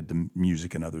graduated to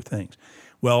music and other things.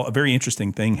 Well, a very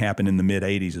interesting thing happened in the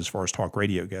mid-'80s as far as talk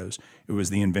radio goes. It was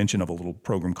the invention of a little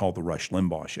program called The Rush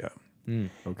Limbaugh Show.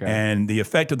 Okay. And the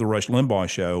effect of The Rush Limbaugh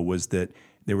Show was that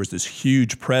there was this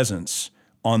huge presence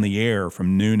on the air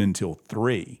from noon until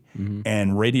 3,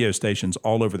 and radio stations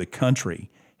all over the country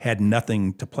had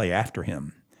nothing to play after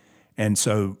him. And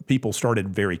so people started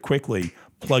very quickly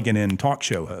plugging in talk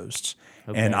show hosts.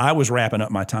 Okay. And I was wrapping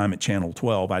up my time at Channel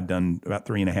 12. I'd done about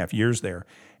 3.5 years there.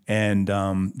 And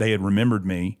they had remembered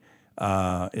me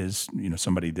as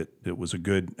somebody that was a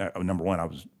good, number one,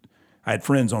 I had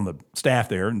friends on the staff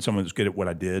there, and someone was good at what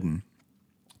I did. And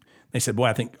they said, boy,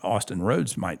 I think Austin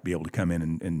Rhodes might be able to come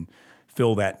in and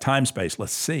fill that time space.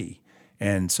 Let's see.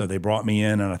 And so they brought me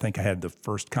in, and I think I had the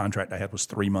first contract I had was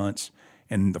 3 months.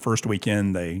 And the first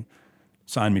weekend, they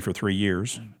signed me for 3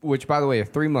 years. Which, by the way, a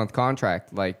 3-month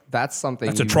contract, that's something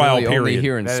that's a trial really period. Only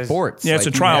hear in sports. Yeah, it's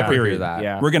a trial period.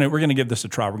 Yeah. We're gonna give this a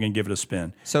try. We're gonna give it a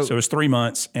spin. So it's 3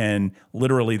 months, and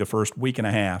literally the first week and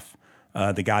a half,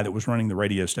 the guy that was running the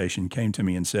radio station came to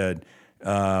me and said, "We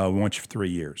want you for 3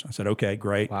 years." I said, "Okay,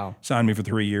 great." Wow. Signed me for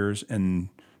 3 years, and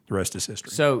the rest is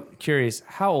history. So curious,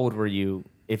 how old were you,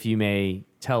 if you may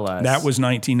tell us? That was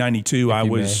 1992. I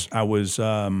you was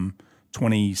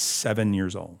 27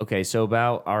 years old. Okay, so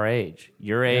about our age.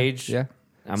 Your age. Yeah.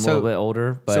 I'm So- a little bit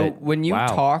older, but So when you wow.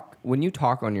 talk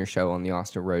on your show, on the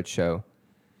Austin Rhodes show,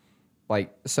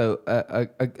 like, so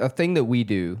a thing that we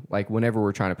do, like whenever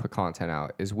we're trying to put content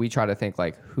out, is we try to think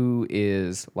like, who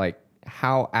is, like,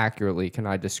 how accurately can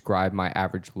I describe my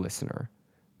average listener?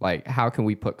 Like, how can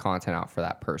we put content out for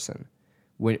that person?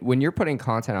 When you're putting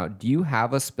content out, do you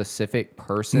have a specific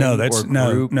person No, that's or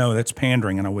group? no, that's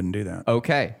pandering, and I wouldn't do that.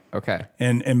 Okay.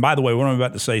 And by the way, what I'm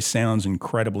about to say sounds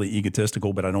incredibly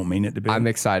egotistical, but I don't mean it to be. I'm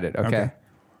excited. Okay.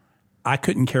 I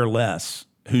couldn't care less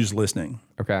who's listening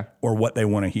Okay. or what they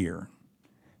want to hear,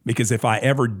 because if I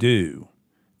ever do,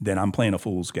 then I'm playing a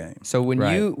fool's game. So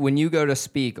when you go to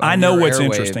speak, on I know your what's airwaves,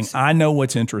 interesting. I know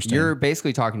what's interesting. You're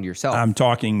basically talking to yourself. I'm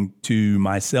talking to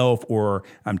myself, or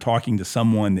I'm talking to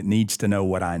someone that needs to know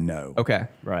what I know. Okay.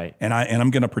 Right. And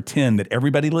I'm going to pretend that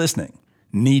everybody listening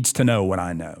needs to know what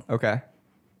I know. Okay.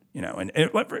 You know, and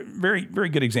very, very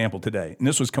good example today. And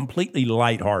this was completely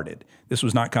lighthearted. This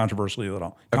was not controversial at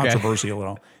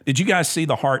all. Did you guys see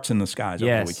the hearts in the skies over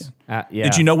the Yes. weekend? Yeah.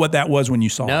 Did you know what that was when you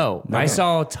saw No, it? I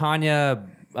saw Tanya.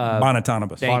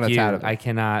 Bonatanabas. Thank you. Bonatanabas. I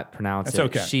cannot pronounce That's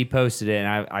it. okay. She posted it,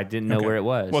 and I didn't know where it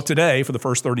was. Well, today, for the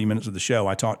first 30 minutes of the show,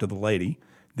 I talked to the lady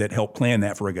that helped plan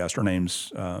that for Augusta. Her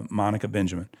name's Monica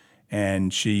Benjamin.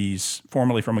 And she's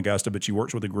formerly from Augusta, but she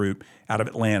works with a group out of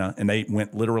Atlanta. And they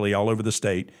went literally all over the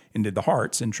state and did the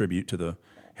hearts in tribute to the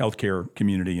healthcare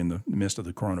community in the midst of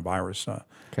the coronavirus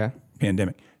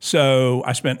pandemic. So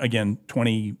I spent, again,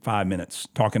 25 minutes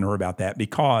talking to her about that,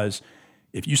 because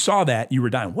if you saw that, you were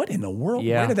dying. What in the world?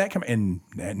 Yeah. Where did that come? And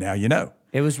now you know.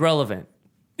 it was relevant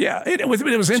Yeah, it was to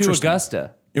interesting.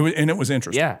 Augusta. It was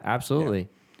interesting. Yeah, absolutely.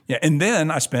 Yeah, and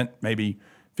then I spent maybe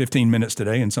 15 minutes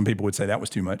today, and some people would say that was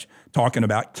too much, talking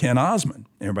about Ken Osmond.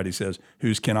 Everybody says,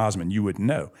 "Who's Ken Osmond?" You wouldn't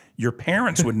know. Your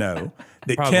parents would know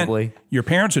that Probably. Your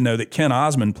parents would know that Ken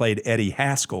Osmond played Eddie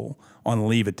Haskell on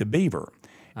Leave It to Beaver,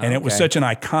 and it was Okay. such an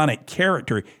iconic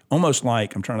character, almost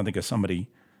like, I'm trying to think of somebody.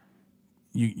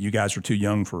 You guys are too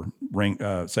young for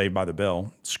Saved by the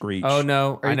Bell, Screech. Oh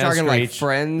no, Are I you know talking like Screech.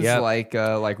 Friends, Yep. like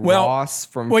Ross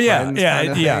from Friends?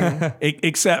 kinda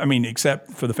thing?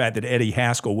 Except for the fact that Eddie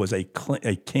Haskell was a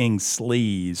king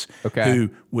sleaze Okay. who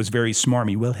was very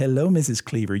smarmy. Well, hello, Mrs.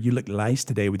 Cleaver. You look nice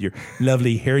today with your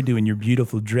lovely hairdo and your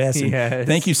beautiful dress. And Yes.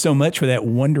 thank you so much for that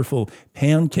wonderful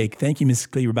pound cake. Thank you, Mrs.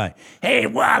 Cleaver. Bye. Hey,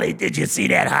 Wally, did you see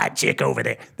that hot chick over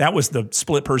there? That was the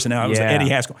split personality. It was Yeah. Eddie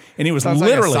Haskell, and he was Sounds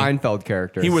literally like a Seinfeld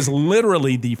character. he was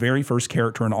literally the very first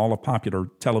character in all of popular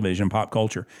television, pop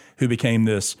culture, who became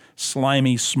this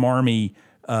slimy, smarmy,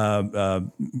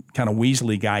 kind of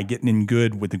Weasley guy getting in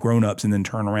good with the grown-ups and then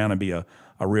turn around and be a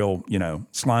real,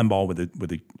 slime ball with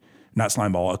a not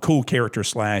slime ball, a cool character /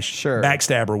 Sure.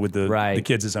 backstabber with the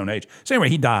kids his own age. So anyway,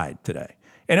 he died today.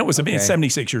 And it was he's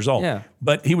 76 years old, Yeah.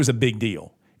 but he was a big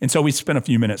deal. And so we spent a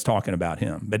few minutes talking about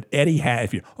him. But Eddie,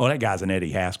 that guy's an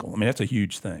Eddie Haskell. I mean, that's a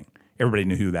huge thing. Everybody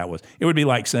knew who that was. It would be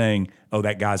like saying, "Oh,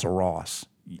 that guy's a Ross."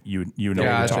 You know what we're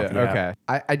Gotcha. talking about. Okay.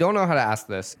 I don't know how to ask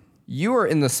this. You are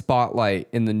in the spotlight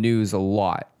in the news a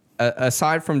lot.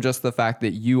 Aside from just the fact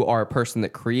that you are a person that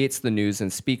creates the news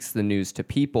and speaks the news to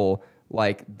people,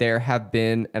 like there have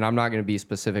been, and I'm not going to be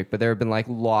specific, but there have been like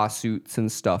lawsuits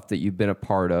and stuff that you've been a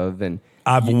part of, and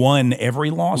I've won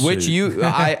every lawsuit. which I did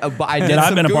that I've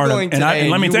some been a part of. Googling And today,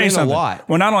 let me you tell you win something. a lot.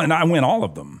 Well, not only I win all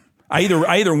of them. I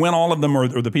either win all of them, or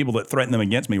the people that threaten them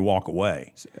against me walk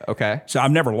away. Okay. So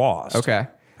I've never lost. Okay.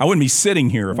 I wouldn't be sitting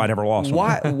here if I'd ever lost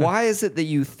one. Why is it that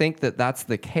you think that that's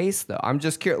the case though? I'm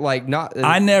just curious. Like not.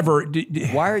 I never.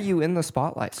 Why are you in the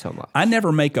spotlight so much? I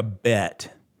never make a bet,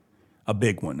 a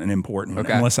big one, an important one,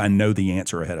 Okay. unless I know the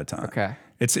answer ahead of time. Okay.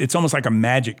 It's almost like a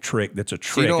magic trick. That's a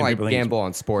trick. So you don't and like people think it's- gamble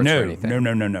on sports no, or anything?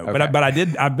 No. Okay. But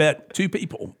I bet two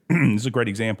people. This is a great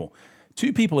example.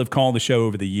 Two people have called the show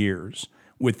over the years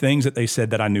with things that they said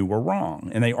that I knew were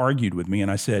wrong, and they argued with me, and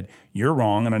I said, "You're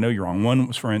wrong," and I know you're wrong. One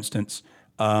was, for instance,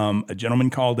 a gentleman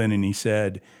called in and he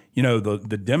said,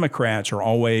 the Democrats are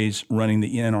always running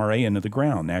the NRA into the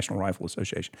ground, National Rifle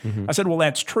Association. Mm-hmm. I said, well,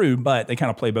 that's true, but they kind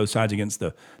of play both sides against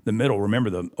the middle. Remember,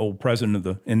 the old president of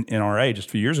the NRA just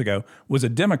a few years ago was a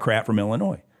Democrat from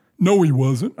Illinois. No, he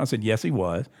wasn't. I said, yes, he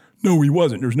was. No, he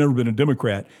wasn't. There's never been a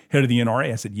Democrat head of the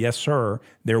NRA. I said, yes, sir,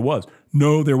 there was.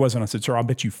 No, there wasn't. I said, sir, I'll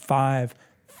bet you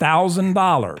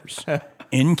 $5,000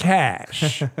 in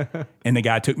cash. And the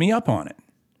guy took me up on it.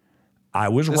 I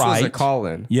was This right. was a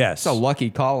call-in. Yes. It's a lucky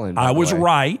call-in. by I the was way.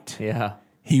 right. Yeah.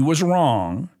 He was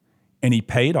wrong, and he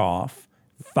paid off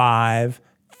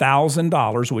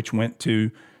 $5,000, which went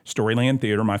to Storyland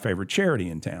Theater, my favorite charity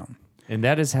in town. And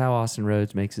that is how Austin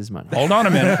Rhodes makes his money. Hold on a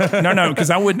minute. No, because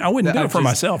I wouldn't do it for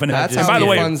myself. And That's and how by the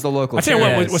he way, funds the local I tell you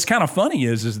charities. what's kind of funny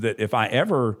is that if I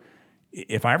ever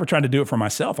tried to do it for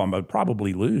myself, I would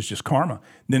probably lose, just karma.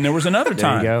 Then there was another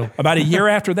time, go. about a year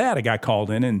after that, a guy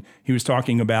called in and he was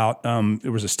talking about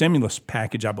there was a stimulus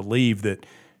package, I believe, that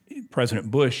President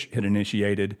Bush had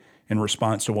initiated in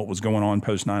response to what was going on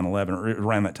post 9/11 or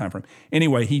around that time frame.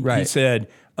 Anyway, he said,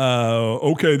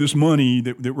 okay, this money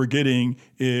that we're getting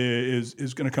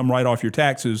is going to come right off your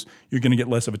taxes. You're going to get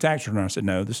less of a tax return. I said,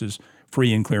 no, this is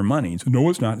free and clear money. He said, no,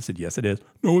 it's not. I said, yes, it is.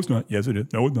 No, it's not. Yes, it is.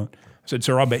 No, it's not. I said,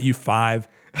 sir, I'll bet you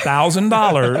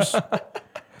 $5,000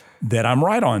 that I'm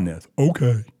right on this.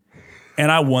 Okay.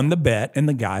 And I won the bet, and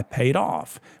the guy paid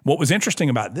off. What was interesting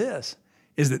about this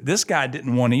is that this guy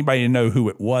didn't want anybody to know who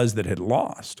it was that had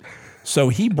lost. So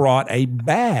he brought a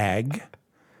bag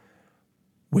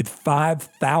with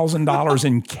 $5,000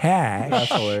 in cash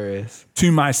That's hilarious.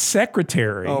 to my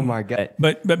secretary. Oh my God.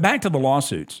 But back to the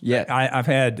lawsuits. Yeah. I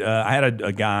had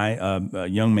a guy, a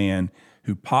young man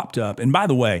who popped up. And by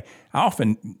the way,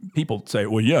 people say,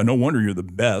 well, yeah, no wonder you're the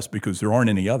best because there aren't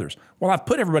any others. Well, I've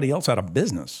put everybody else out of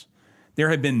business. There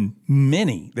have been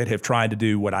many that have tried to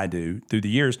do what I do through the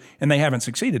years, and they haven't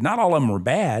succeeded. Not all of them are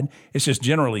bad. It's just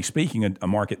generally speaking, a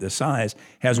market this size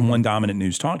has one dominant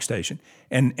news talk station,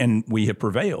 and we have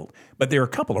prevailed. But there are a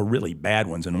couple of really bad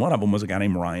ones, and one of them was a guy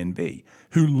named Ryan B.,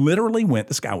 who literally went,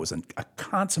 this guy was a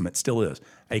consummate, still is,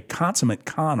 a consummate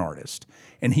con artist,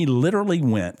 and he literally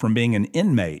went from being an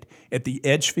inmate at the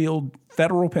Edgefield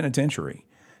Federal Penitentiary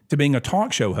to being a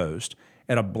talk show host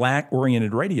at a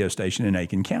black-oriented radio station in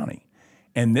Aiken County.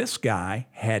 And this guy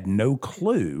had no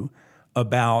clue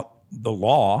about the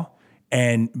law.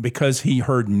 And because he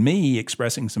heard me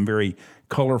expressing some very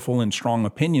colorful and strong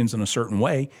opinions in a certain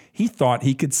way, he thought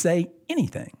he could say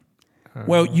anything.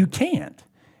 Well, you can't.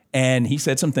 And he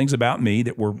said some things about me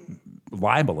that were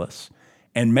libelous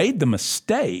and made the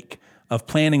mistake of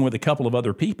planning with a couple of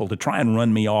other people to try and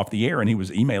run me off the air. And he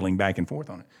was emailing back and forth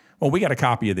on it. Well, we got a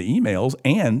copy of the emails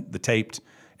and the taped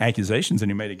accusations that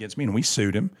he made against me, and we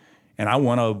sued him. And I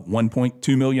won a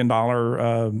 $1.2 million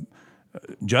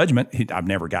judgment. I've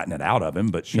never gotten it out of him,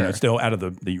 but still out of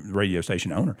the radio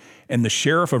station owner. And the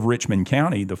sheriff of Richmond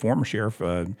County, the former sheriff,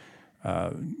 a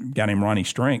guy named Ronnie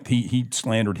Strength, he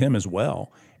slandered him as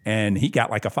well. And he got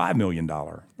like a $5 million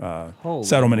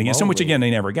settlement against him, which again,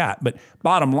 they never got. But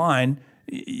bottom line,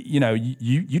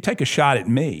 you take a shot at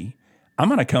me, I'm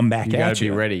going to come back at you. You got to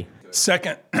be ready.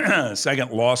 Second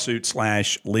lawsuit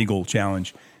 / legal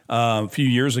challenge. A few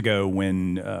years ago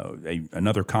when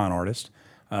another con artist,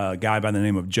 a guy by the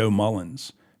name of Joe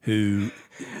Mullins, who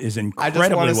is incredibly I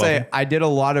just want to say, wealthy. I did a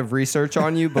lot of research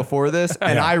on you before this,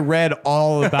 and I read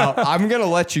all about, I'm going to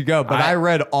let you go, but I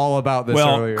read all about this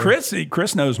earlier.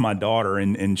 Chris knows my daughter,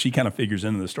 and she kind of figures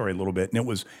into the story a little bit, and it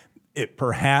was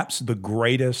perhaps the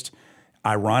greatest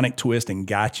ironic twist and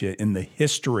gotcha in the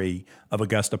history of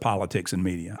Augusta politics and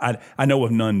media. I know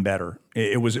of none better.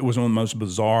 It was one of the most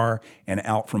bizarre and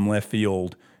out from left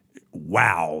field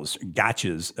wows,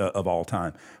 gotchas of all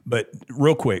time. But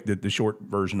real quick, the short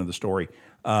version of the story: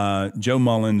 Joe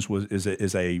Mullins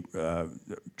is a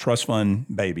trust fund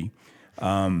baby.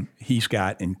 He's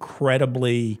got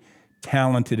incredibly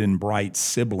talented and bright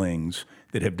siblings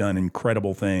that have done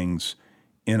incredible things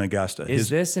in Augusta. Is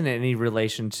this in any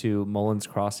relation to Mullins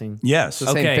Crossing? Yes.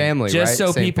 The same family, just right?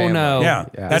 so Same people family. know. Yeah,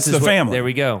 that's the family. There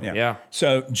we go. Yeah.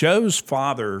 So Joe's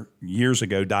father years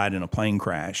ago died in a plane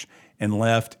crash and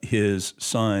left his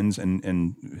sons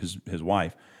and his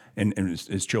wife and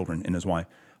his children and his wife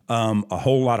a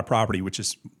whole lot of property, which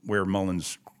is where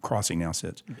Mullins Crossing now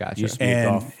sits. Gotcha. Used to be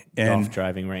a golf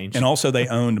driving range. And also they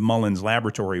owned Mullins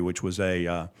Laboratory, which was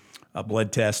a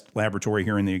blood test laboratory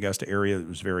here in the Augusta area that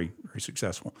was very, very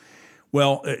successful.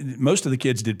 Well, most of the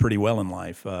kids did pretty well in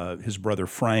life. His brother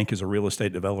Frank is a real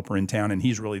estate developer in town, and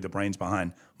he's really the brains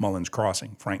behind Mullins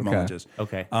Crossing. Frank Mullins is.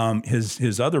 Okay.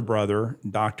 His other brother,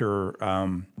 Dr.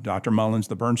 Mullins,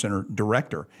 the Burn Center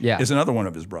director, is another one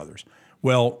of his brothers.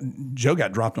 Well, Joe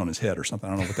got dropped on his head or something.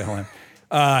 I don't know what the hell happened.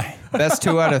 Best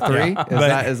 2 out of 3?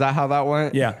 Is that how that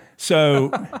went? Yeah.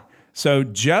 So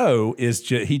Joe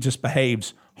he just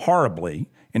behaves horribly,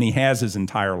 and he has his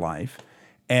entire life.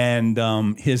 And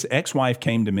his ex-wife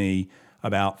came to me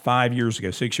about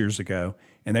 6 years ago,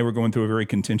 and they were going through a very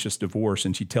contentious divorce,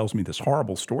 and she tells me this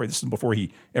horrible story. This is before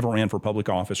he ever ran for public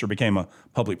office or became a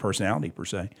public personality, per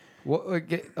se.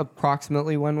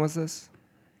 Approximately when was this?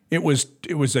 It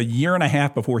was a year and a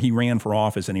half before he ran for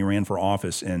office, and he ran for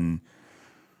office in,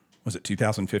 was it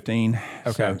 2015?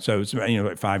 Okay. So it's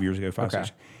like 5 years ago, Okay.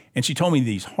 6. And she told me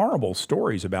these horrible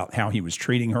stories about how he was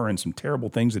treating her and some terrible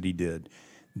things that he did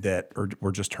that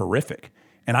were just horrific.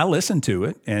 And I listened to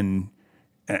it, and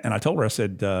I told her, I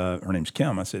said, her name's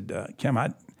Kim. I said, Kim,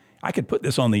 I could put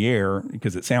this on the air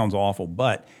because it sounds awful,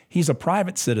 but he's a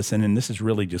private citizen, and this is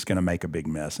really just going to make a big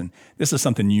mess. And this is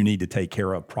something you need to take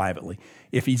care of privately.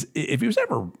 If he was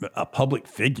ever a public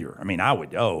figure, I mean,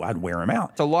 I'd wear him out.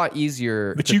 It's a lot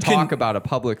easier But to you talk can- about a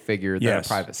public figure than Yes, a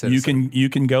private citizen. you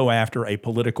can go after a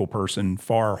political person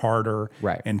far harder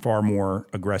Right. and far more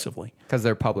aggressively. Because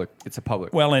they're public. It's a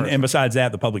public. Well, and person. besides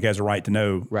that, the public has a right to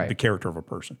know Right. the character of a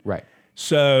person. Right.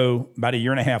 So about a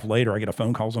year and a half later, I get a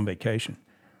phone call. I was on vacation.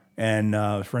 And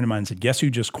a friend of mine said, guess who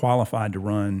just qualified to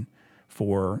run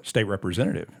for state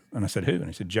representative? And I said, who? And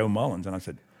he said, Joe Mullins. And I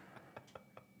said,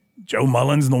 Joe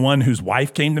Mullins, the one whose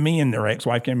wife came to me and their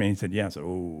ex-wife came to me? And he said, yeah. I said,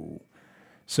 oh.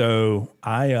 So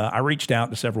I reached out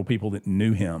to several people that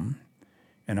knew him.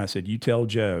 And I said, you tell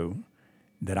Joe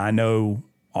that I know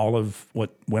all of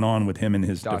what went on with him and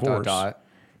his divorce. ...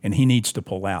 And he needs to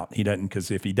pull out. He doesn't, because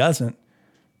if he doesn't,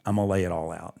 I'm going to lay it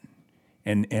all out.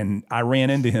 And I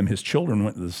ran into him. His children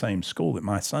went to the same school that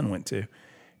my son went to,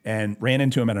 and ran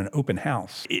into him at an open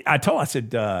house. I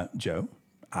said, Joe,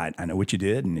 I know what you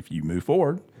did, and if you move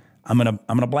forward, I'm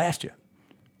gonna blast you.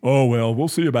 Oh, well, we'll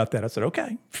see about that. I said,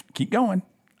 okay, keep going.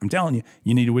 I'm telling you,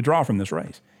 you need to withdraw from this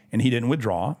race. And he didn't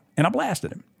withdraw, and I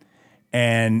blasted him.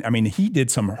 And I mean, he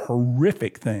did some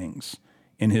horrific things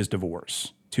in his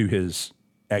divorce to his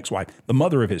ex-wife, the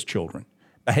mother of his children,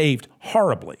 behaved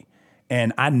horribly.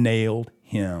 And I nailed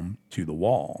him to the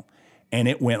wall. And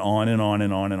it went on and on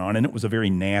and on and on. And it was a very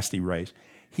nasty race.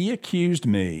 He accused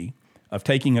me of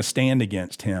taking a stand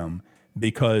against him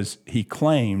because he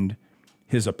claimed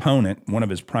his opponent, one of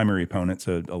his primary opponents,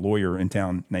 a lawyer in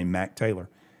town named Mac Taylor,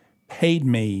 paid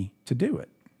me to do it.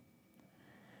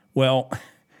 Well,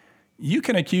 you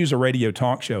can accuse a radio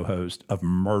talk show host of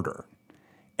murder,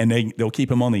 and they'll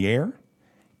keep him on the air.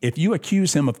 If you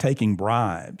accuse him of taking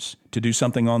bribes to do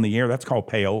something on the air, that's called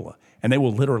payola. And they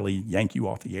will literally yank you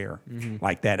off the air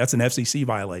like that. That's an FCC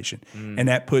violation. And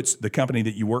that puts the company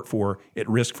that you work for at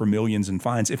risk for millions in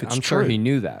fines if it's I'm true. sure he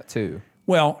knew that too.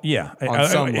 Well, yeah. On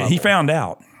some He level. found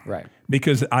out. Right.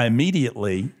 Because I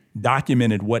immediately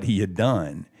documented what he had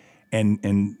done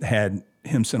and had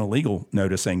him send a legal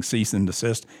notice saying cease and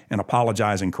desist and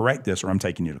apologize and correct this, or I'm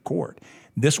taking you to court.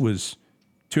 This was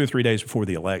 2 or 3 days before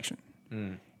the election.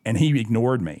 And he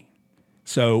ignored me.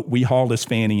 So we hauled his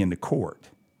fanny into court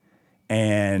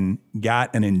and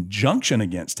got an injunction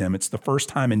against him. It's the first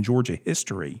time in Georgia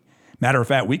history. Matter of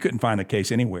fact, we couldn't find a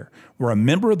case anywhere where a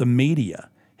member of the media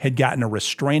had gotten a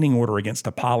restraining order against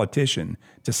a politician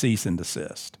to cease and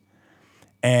desist.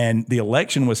 And the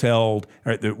election was held.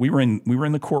 We were in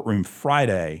the courtroom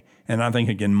Friday, and I think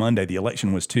again Monday. The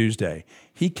election was Tuesday.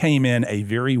 He came in a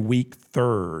very weak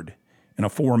third in a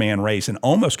 4-man race and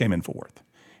almost came in fourth.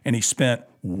 And he spent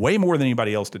way more than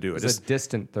anybody else to do it. It's a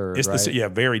distant third, It's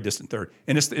right? very distant third.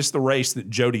 And it's the race that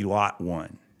Jody Lott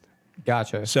won.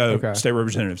 Gotcha. So Okay. state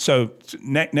representative. So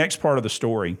next part of the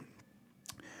story,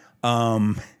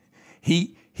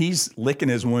 he's licking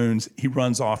his wounds. He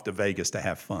runs off to Vegas to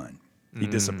have fun. He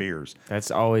disappears.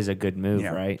 That's always a good move,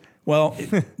 right? Well,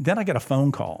 then I get a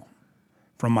phone call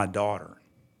from my daughter,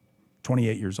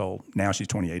 28 years old. Now she's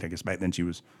 28. I guess back then she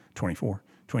was 24,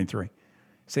 23.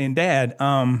 Saying, Dad,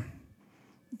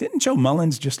 didn't Joe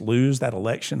Mullins just lose that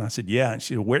election? I said, yeah. And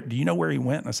she said, do you know where he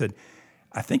went? And I said,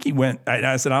 I think he went.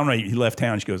 I said, I don't know. He left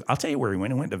town. She goes, I'll tell you where he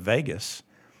went. He went to Vegas.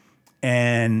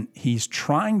 And he's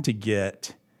trying to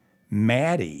get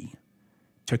Maddie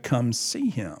to come see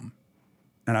him.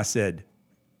 And I said,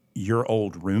 your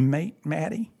old roommate,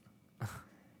 Maddie?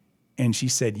 And she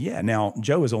said, yeah. Now,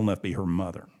 Joe is old enough to be her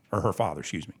mother, or her father,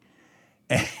 excuse me.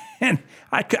 And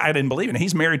I didn't believe it. And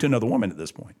he's married to another woman at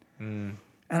this point. And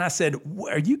I said,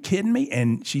 are you kidding me?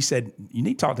 And she said, you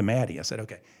need to talk to Maddie. I said,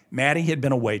 okay. Maddie had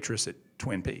been a waitress at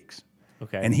Twin Peaks.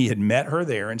 Okay. And he had met her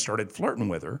there and started flirting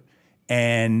with her.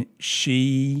 And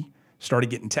she started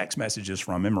getting text messages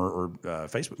from him or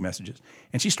Facebook messages.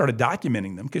 And she started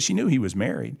documenting them because she knew he was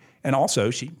married. And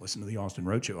also she listened to the Austin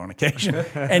Road Show on occasion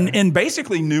and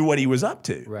basically knew what he was up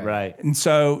to. Right. And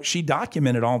so she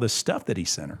documented all this stuff that he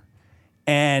sent her.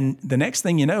 And the next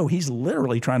thing you know, he's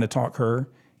literally trying to talk her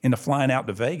into flying out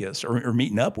to Vegas or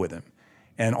meeting up with him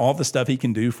and all the stuff he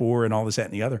can do for her and all this, that,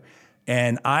 and the other.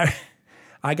 And I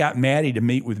got Maddie to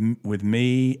meet with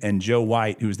me and Joe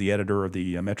White, who was the editor of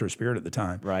the Metro Spirit at the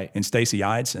time, right, and Stacey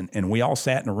Eidson. And we all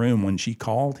sat in a room when she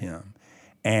called him.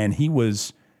 And he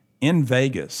was in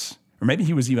Vegas, or maybe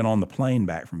he was even on the plane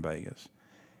back from Vegas,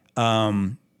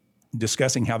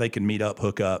 discussing how they can meet up,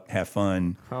 hook up, have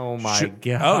fun. Oh my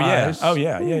gosh. Oh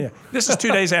yeah. This is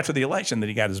 2 days after the election that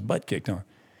he got his butt kicked on.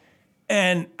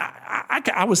 And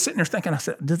I was sitting there thinking, I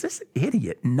said, does this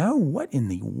idiot know what in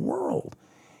the world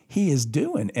he is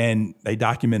doing? And they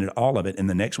documented all of it. And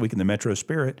the next week in the Metro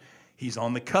Spirit, he's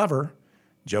on the cover.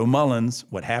 Joe Mullins,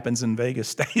 what happens in Vegas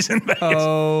stays in Vegas.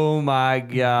 Oh my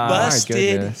God.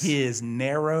 Busted his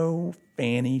narrow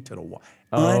fanny to the wall.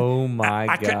 Oh my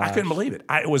God. I couldn't believe it.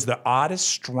 It was the oddest,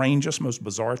 strangest, most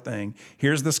bizarre thing.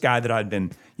 Here's this guy that I'd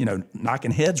been,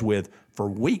 knocking heads with for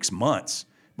weeks, months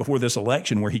before this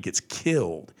election, where he gets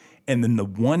killed. And then the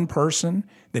one person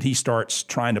that he starts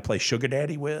trying to play sugar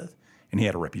daddy with, and he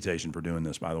had a reputation for doing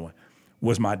this, by the way,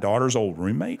 was my daughter's old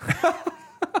roommate.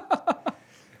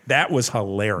 That was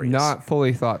hilarious. Not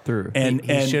fully thought through. And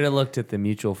he should have looked at the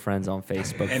mutual friends on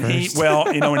Facebook and first.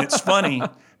 And it's funny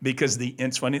because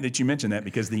it's funny that you mentioned that,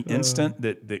 because the instant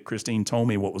that Christine told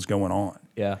me what was going on,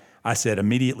 I said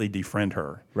immediately defriend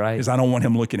her. Right. Because I don't want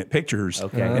him looking at pictures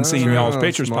and seeing y'all's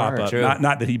pictures smart. pop up. True.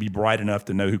 Not that he'd be bright enough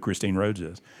to know who Christine Rhodes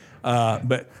is.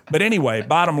 But anyway,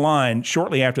 bottom line,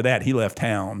 shortly after that, he left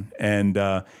town,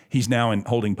 and he's now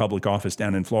holding public office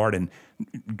down in Florida. And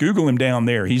Google him down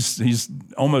there. He's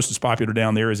almost as popular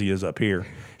down there as he is up here.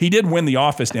 He did win the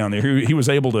office down there. He was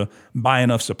able to buy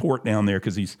enough support down there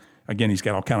because he's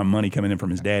got all kind of money coming in from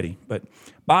his daddy. But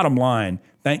bottom line,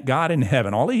 thank God in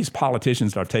heaven, all these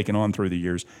politicians that I've taken on through the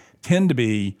years tend to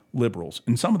be liberals,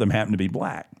 and some of them happen to be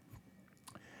black.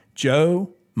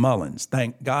 Joe Mullins,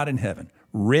 thank God in heaven,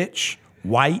 rich,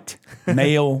 white,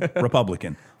 male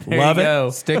Republican. Love it.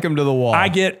 Go. Stick him to the wall.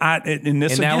 And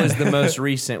that was the most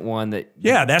recent one that.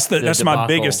 Yeah, that's my debacle.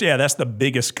 biggest. Yeah, that's the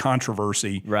biggest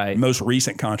controversy, Right. Most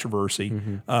recent controversy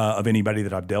of anybody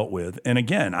that I've dealt with. And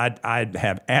again, I'd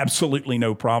have absolutely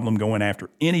no problem going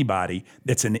after anybody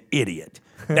that's an idiot.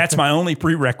 That's my only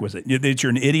prerequisite: that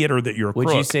you're an idiot or that you're a crook.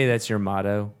 Would you say that's your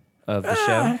motto of the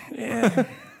show? Yeah,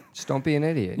 Just don't be an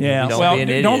idiot. yeah. Don't Well, be an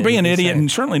idiot, don't be an you idiot, say. and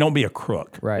certainly don't be a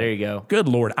crook. Right. There you go. Good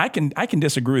Lord, I can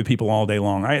disagree with people all day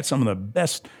long. I had some of the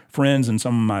best friends and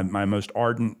some of my most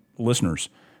ardent listeners.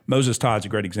 Moses Todd's a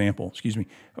great example. Excuse me,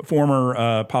 a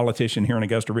former politician here in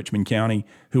Augusta, Richmond County,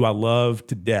 who I love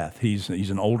to death. He's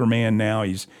an older man now.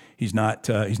 He's not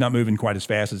moving quite as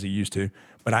fast as he used to,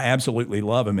 but I absolutely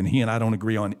love him. And he and I don't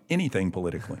agree on anything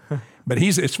politically. But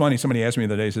it's funny. Somebody asked me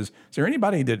the other day, says, "Is there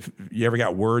anybody that you ever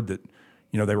got word that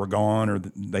they were gone or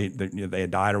they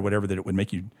had died or whatever, that it would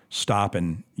make you stop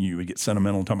and you would get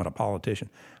sentimental talking about a politician?"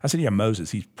 I said, "Yeah,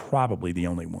 Moses. He's probably the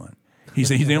only one. He's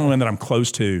the only one that I'm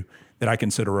close to that I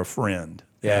consider a friend."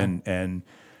 Yeah. And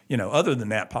other than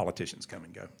that, politicians come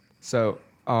and go. So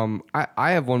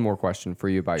I have one more question for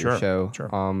you about your show.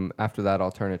 Sure. After that,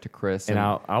 I'll turn it to Chris. And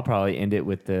I'll probably end it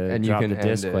with the And you drop can the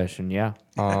disc end it. question. Yeah.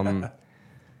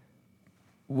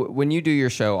 When you do your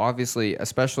show, obviously,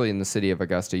 especially in the city of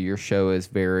Augusta, your show is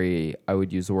very, I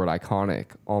would use the word iconic,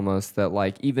 almost, that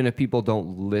like even if people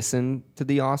don't listen to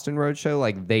the Austin Road Show,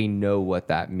 like they know what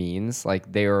that means. Like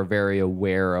they are very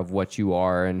aware of what you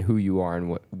are and who you are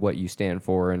and what you stand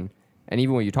for and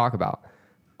even what you talk about.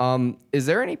 Is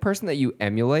there any person that you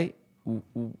emulate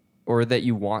or that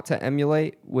you want to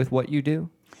emulate with what you do?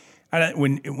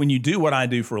 When you do what I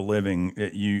do for a living,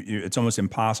 it's almost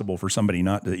impossible for somebody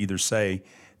not to either say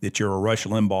that you're a Rush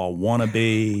Limbaugh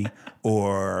wannabe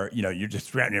or you're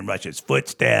just running in Rush's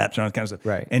footsteps and all that kind of stuff.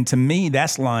 Right. And to me,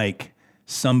 that's like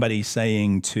somebody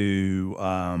saying to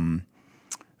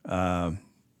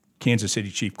Kansas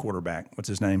City Chief quarterback, what's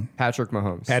his name? Patrick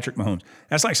Mahomes. Patrick Mahomes.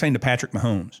 That's like saying to Patrick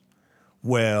Mahomes,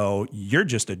 "Well, you're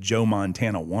just a Joe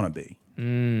Montana wannabe."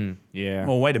 Yeah.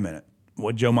 Well, wait a minute.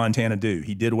 What Joe Montana do?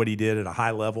 He did what he did at a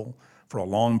high level for a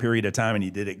long period of time, and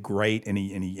he did it great, and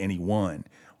he won.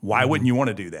 Why wouldn't you want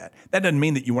to do that? That doesn't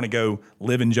mean that you want to go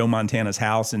live in Joe Montana's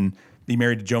house and be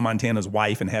married to Joe Montana's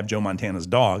wife and have Joe Montana's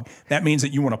dog. That means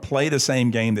that you want to play the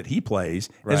same game that he plays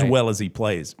as Right. well as he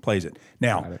plays it.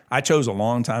 Now, I chose a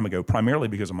long time ago, primarily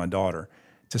because of my daughter,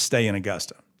 to stay in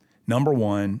Augusta. Number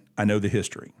one, I know the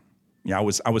history. Yeah,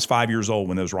 I was 5 years old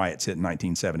when those riots hit in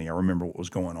 1970. I remember what was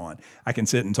going on. I can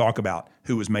sit and talk about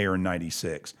who was mayor in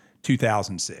 96,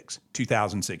 2006,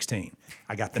 2016.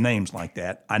 I got the names like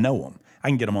that. I know them. I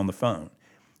can get them on the phone.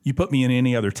 You put me in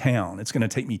any other town, it's going to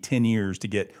take me 10 years to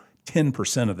get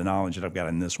 10% of the knowledge that I've got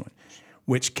in this one,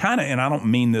 which kind of, and I don't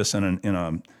mean this in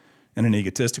an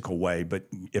egotistical way, but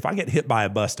if I get hit by a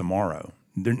bus tomorrow,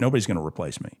 nobody's going to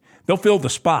replace me. They'll fill the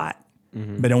spot,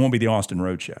 but it won't be the Austin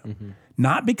Road Show.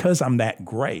 Not because I'm that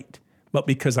great, but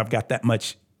because I've got that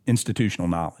much institutional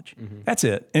knowledge. That's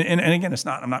it. And again, it's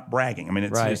not. I'm not bragging. I mean,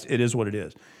 it's just, it is what it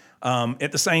is.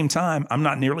 At the same time, I'm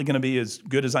not nearly going to be as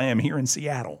good as I am here in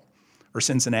Seattle or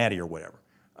Cincinnati or whatever.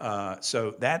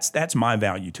 So that's my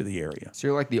value to the area. So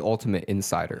you're like the ultimate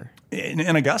insider.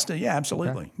 In Augusta, yeah,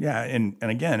 absolutely. Okay. Yeah, and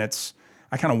again,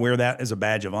 I kind of wear that as a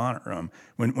badge of honor.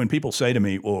 When people say to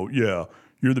me, well, yeah,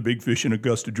 you're the big fish in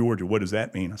Augusta, Georgia, what does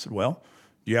that mean? I said, well,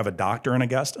 do you have a doctor in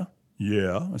Augusta?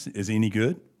 Yeah. Is he any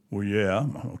good? Well, yeah.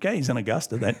 Okay, he's in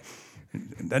Augusta. That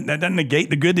doesn't negate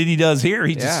the good that he does here.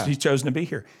 He's chosen to be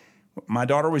here. My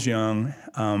daughter was young.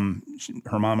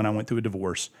 Her mom and I went through a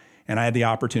divorce, and I had the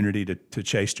opportunity to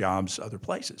chase jobs other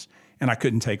places, and I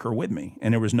couldn't take her with me.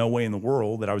 And there was no way in the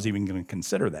world that I was even going to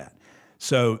consider that.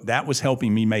 So that was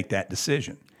helping me make that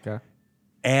decision. Okay.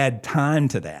 Add time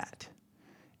to that.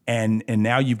 And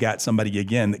now you've got somebody,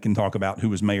 again, that can talk about who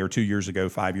was mayor 2 years ago,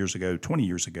 5 years ago, 20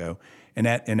 years ago, and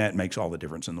that makes all the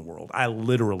difference in the world. I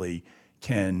literally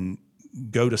can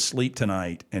go to sleep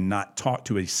tonight and not talk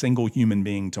to a single human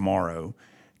being tomorrow,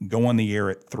 go on the air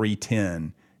at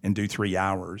 3:10 and do 3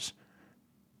 hours,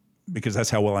 because that's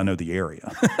how well I know the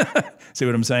area. See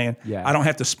what I'm saying? Yeah. I don't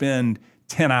have to spend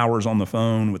 10 hours on the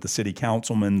phone with the city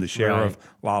councilman, the sheriff,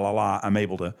 I'm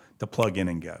able to plug in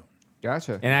and go.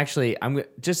 Gotcha. And actually,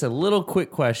 just a little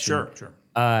quick question. Sure.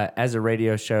 As a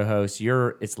radio show host,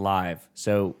 it's live.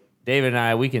 So David and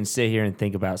I, we can sit here and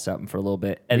think about something for a little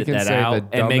bit, edit that out,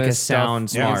 and make us sound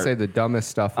smart. We can say the dumbest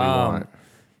stuff we want.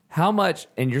 How much?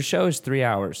 And your show is 3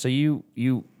 hours, so you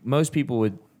most people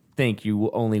would think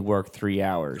you only work 3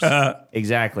 hours.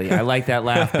 Exactly. I like that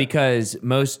laugh, because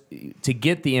to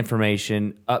get the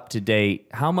information up to date,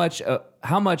 how much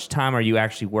time are you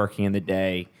actually working in the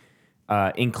day,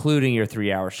 including your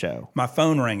 3 hour show? My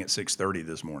phone rang at 6:30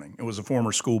 this morning. It was a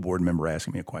former school board member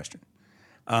asking me a question.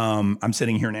 I'm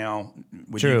sitting here now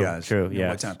with you guys. True. Yeah.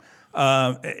 What time?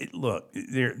 Look,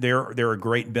 there are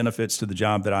great benefits to the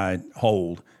job that I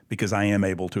hold, because I am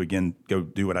able to, again, go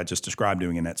do what I just described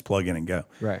doing, and that's plug in and go.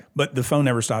 Right. But the phone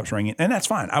never stops ringing, and that's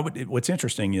fine. What's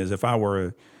interesting is, if I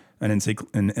were an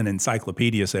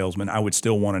encyclopedia salesman, I would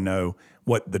still want to know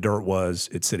what the dirt was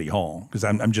at City Hall, because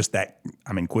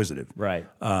I'm inquisitive. Right.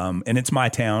 And it's my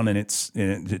town, and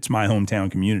it's my hometown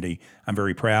community. I'm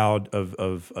very proud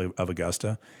of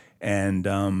Augusta, and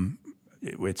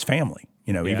it's family.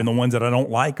 Even the ones that I don't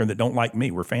like or that don't like me,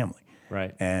 we're family.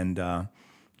 Right. And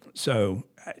so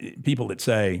people that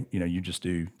say, you just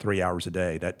do 3 hours a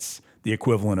day, that's the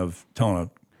equivalent of telling a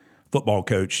football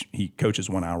coach he coaches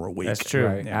 1 hour a week. That's true.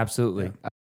 Right. Yeah. Absolutely. Yeah.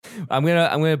 I'm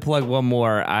gonna plug one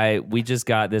more. We just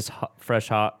got this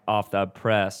hot off the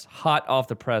press. I can't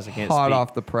speak.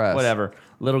 Off the press. Whatever.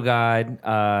 Little Guide.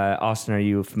 Austin, are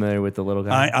you familiar with the Little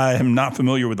Guide? I am not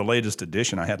familiar with the latest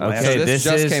edition. I had last. Okay, So this this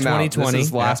just is came out. 2020. This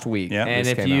is last week. Yeah. And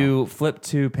This if came you out. flip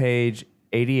to page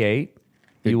 88,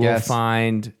 you will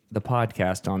find the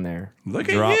podcast on there. Look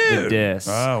Drop at you. the disc.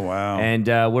 Oh, wow. And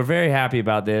we're very happy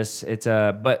about this. It's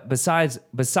but besides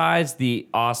the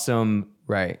awesome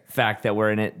fact that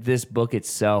we're in it, this book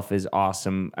itself is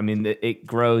awesome. I mean, it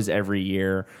grows every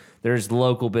year. There's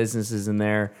local businesses in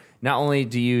there. Not only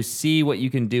do you see what you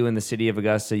can do in the city of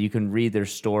Augusta, you can read their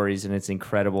stories, and it's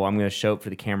incredible. I'm going to show it for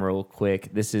the camera real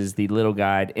quick. This is the Little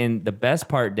Guide. And the best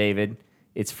part, David,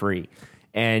 it's free.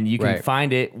 And you can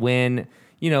find it when,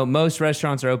 most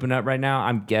restaurants are open up right now.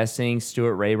 I'm guessing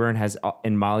Stuart Rayburn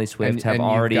and Molly Swift have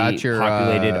already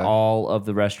populated all of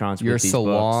the restaurants your with these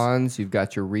salons, books. You've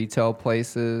got your retail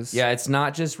places. Yeah, it's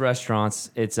not just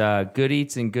restaurants. It's good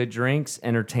eats and good drinks,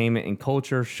 entertainment and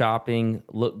culture, shopping,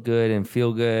 look good and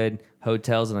feel good,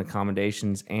 hotels and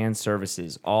accommodations, and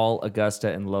services, all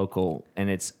Augusta and local,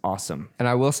 and it's awesome. And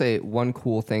I will say one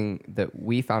cool thing that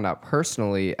we found out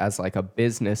personally as like a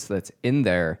business that's in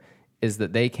there is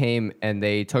that they came and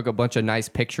they took a bunch of nice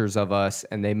pictures of us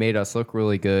and they made us look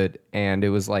really good. And it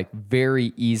was like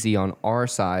very easy on our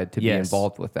side to be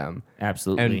involved with them.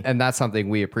 Absolutely. And that's something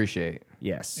we appreciate.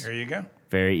 Yes. There you go.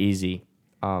 Very easy.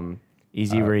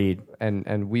 Easy read.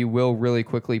 And we will really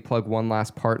quickly plug one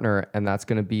last partner, and that's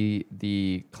going to be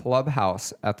the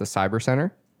Clubhouse at the Cyber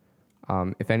Center.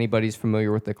 If anybody's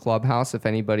familiar with the Clubhouse, if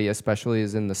anybody especially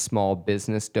is in the small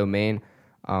business domain,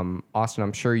 Austin,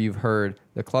 I'm sure you've heard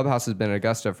the Clubhouse has been in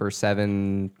Augusta for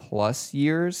 7+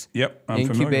 years. Yep, I'm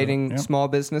incubating small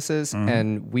businesses. Mm-hmm.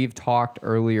 And we've talked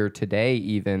earlier today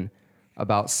even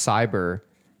about cyber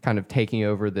kind of taking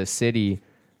over the city.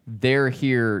 They're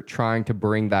here trying to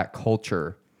bring that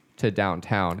culture to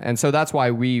downtown. And so that's why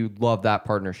we love that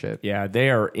partnership. Yeah, they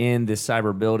are in the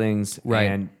cyber buildings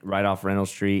and right off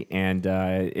Reynolds Street,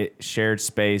 and shared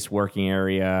space, working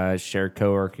area, shared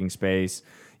co-working space.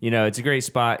 It's a great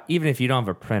spot, even if you don't have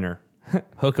a printer.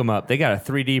 Hook them up. They got a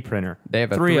 3D printer. They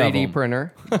have a Three of 3D them.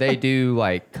 printer. They do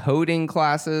like coding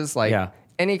classes, like Yeah.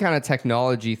 any kind of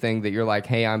technology thing that you're like,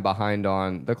 hey, I'm behind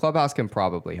on. The clubhouse can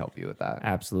probably help you with that.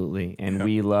 Absolutely. And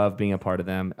we love being a part of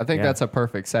them. I think that's a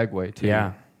perfect segue too.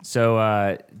 Yeah.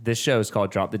 So this show is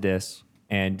called Drop the Dis,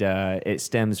 and it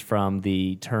stems from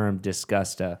the term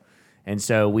disgusta. And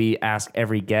so we ask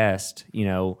every guest,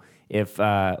 if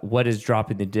what does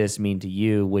dropping the dis mean to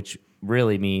you, which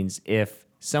really means if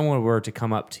someone were to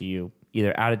come up to you,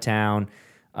 either out of town,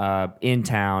 in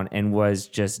town, and was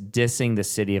just dissing the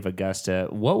city of Augusta,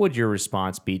 what would your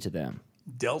response be to them?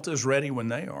 Delta's ready when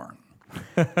they are.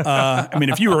 I mean,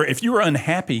 if you were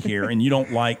unhappy here and you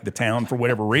don't like the town for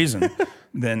whatever reason,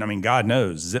 then I mean, God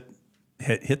knows, zip,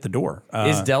 hit the door.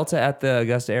 Is Delta at the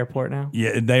Augusta airport now?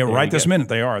 Yeah, they are right this minute.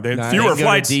 They are. They Nice. fewer Go to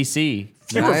flights. DC.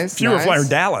 Fewer flights.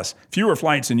 Dallas. Fewer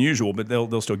flights than usual, but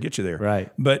they'll still get you there.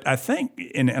 Right. But I think,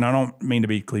 and I don't mean to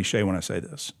be cliche when I say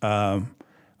this,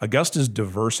 Augusta's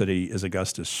diversity is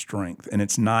Augusta's strength, and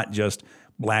it's not just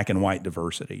black and white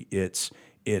diversity. It's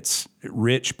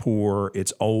rich, poor.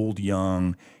 It's old,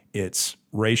 young. It's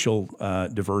racial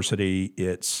diversity.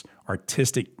 It's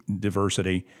artistic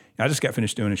diversity. I just got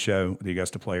finished doing a show with the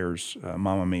Augusta Players,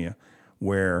 Mamma Mia,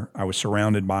 where I was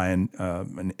surrounded by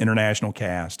an international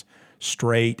cast,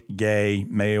 straight, gay,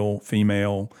 male,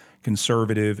 female,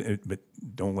 conservative, but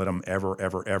don't let them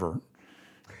ever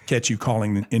catch you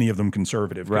calling any of them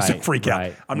conservative. Right, they'll freak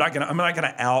out. I'm not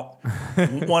gonna out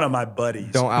one of my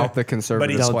buddies. Don't out the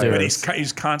conservative players. But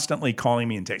he's constantly calling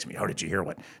me and texting me. Oh, did you hear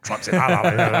what Trump said? I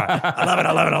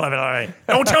love it.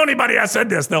 Don't tell anybody I said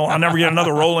this. I'll never get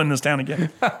another role in this town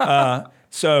again.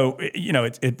 So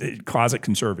it closet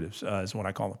conservatives is what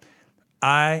I call them.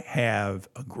 I have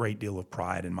a great deal of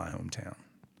pride in my hometown.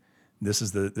 This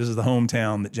is the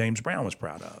hometown that James Brown was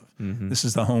proud of. Mm-hmm. This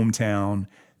is the hometown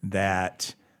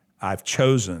that I've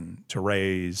chosen to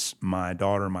raise my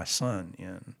daughter and my son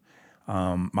in.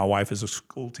 My wife is a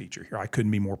school teacher here. I couldn't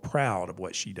be more proud of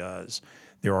what she does.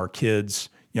 There are kids,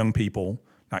 young people,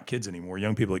 not kids anymore,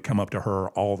 young people that come up to her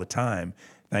all the time.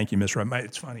 Thank you, Miss Rhodes.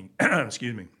 It's funny.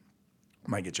 Excuse me. I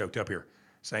might get choked up here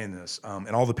saying this. And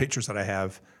all the pictures that I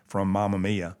have from Mamma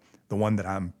Mia, the one that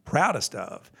I'm proudest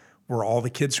of, were all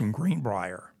the kids from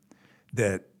Greenbrier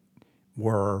that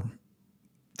were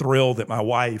thrilled that my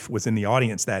wife was in the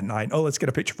audience that night. Oh, let's get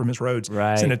a picture for Miss Rhodes.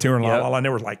 Right. Send it to her. And and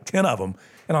there was like 10 of them.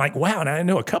 And I'm like, wow. And I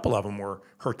knew a couple of them were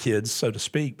her kids, so to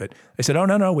speak. But they said, oh,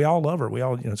 no, we all love her. We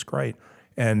all, it's great.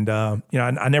 And, I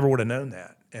never would have known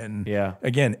that. And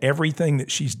again, everything that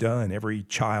she's done, every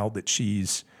child that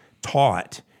she's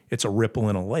taught, it's a ripple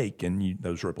in a lake. And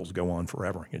those ripples go on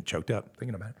forever. I get choked up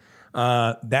thinking about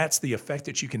it. That's the effect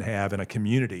that you can have in a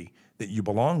community that you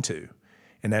belong to.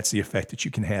 And that's the effect that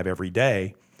you can have every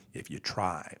day if you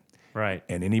try. Right.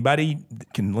 And anybody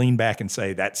can lean back and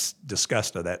say, that's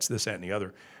disgusting, that's this, that, and the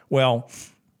other. Well,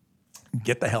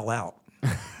 get the hell out.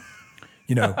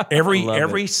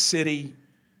 Every city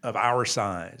of our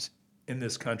size in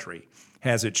this country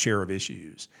has its share of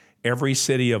issues. Every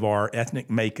city of our ethnic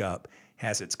makeup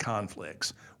has its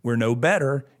conflicts. We're no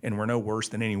better and we're no worse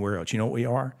than anywhere else. You know what we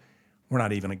are? We're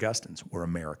not even Augustans. We're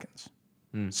Americans.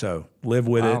 So live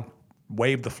with it.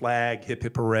 Wave the flag, hip,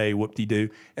 hip, hooray, whoop-de-doo.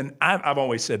 And I've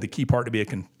always said the key part to be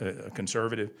a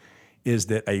conservative is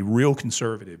that a real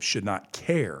conservative should not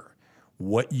care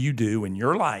what you do in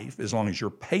your life as long as you're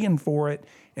paying for it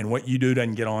and what you do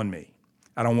doesn't get on me.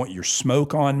 I don't want your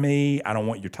smoke on me. I don't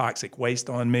want your toxic waste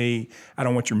on me. I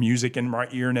don't want your music in my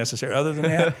ear necessarily. Other than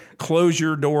that, close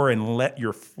your door and let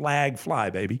your flag fly,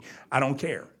 baby. I don't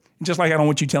care. Just like I don't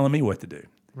want you telling me what to do.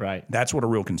 Right. That's what a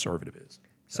real conservative is.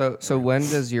 So when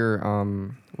does your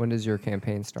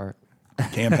campaign start?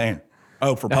 Campaign.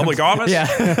 Oh, for public office?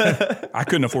 Yeah. I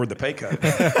couldn't afford the pay cut.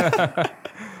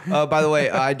 By the way,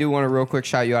 I do want to real quick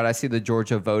shout you out. I see the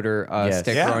Georgia voter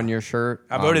sticker on your shirt.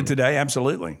 I voted today,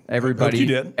 absolutely. Everybody, Hope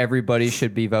you did. Everybody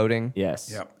should be voting. Yes.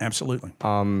 Yeah, absolutely.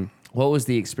 What was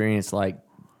the experience like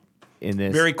in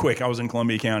this? Very quick. I was in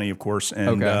Columbia County, of course,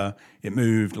 and it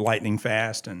moved lightning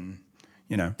fast, and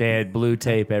they had blue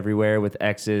tape everywhere with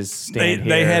X's. Stand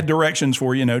They here. had directions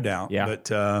for you, no doubt. Yeah.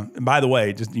 But by the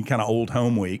way, just kind of old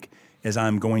home week, as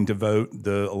I'm going to vote,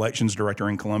 the elections director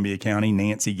in Columbia County,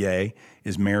 Nancy Gay,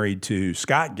 is married to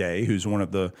Scott Gay, who's one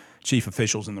of the chief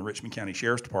officials in the Richmond County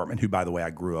Sheriff's Department, who, by the way, I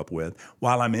grew up with.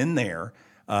 While I'm in there,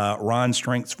 Ron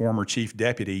Strength's former chief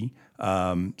deputy,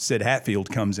 Sid Hatfield,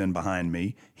 comes in behind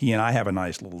me. He and I have a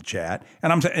nice little chat.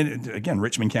 And again,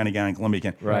 Richmond County guy in Columbia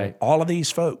County. Right. All of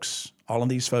these folks,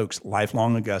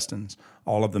 lifelong Augustans,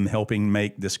 all of them helping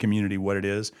make this community what it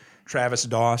is. Travis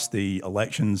Doss, the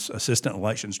assistant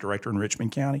elections director in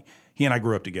Richmond County, he and I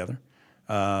grew up together.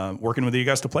 working with the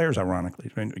Augusta players,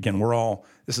 ironically. I mean, again,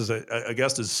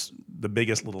 Augusta's the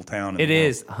biggest little town. It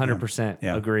is 100%.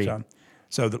 Yeah. Agree.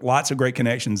 So lots of great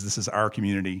connections. This is our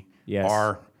community, Yes.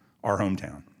 our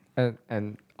hometown.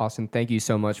 And Austin, thank you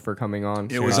so much for coming on.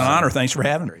 It was an honor. Thanks for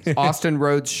having me. Austin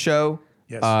Rhodes Show.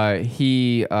 Yes.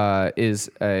 He is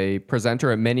a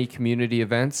presenter at many community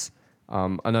events.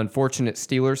 An unfortunate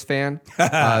Steelers fan.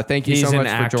 Thank you He's so an much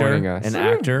actor, for joining us. an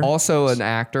actor. Also an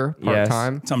actor, Yes.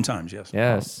 part-time. Sometimes, yes.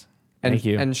 Yes. And, Thank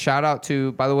you. And shout out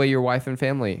to, by the way, your wife and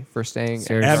family for staying.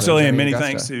 Seriously. Absolutely, and many Augusta.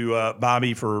 thanks to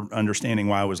Bobby for understanding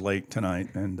why I was late tonight.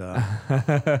 And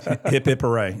hip, hip,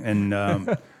 hooray. And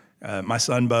my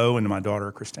son, Bo, and my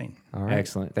daughter, Christine. All right.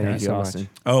 Excellent. Thank you, so Austin. much.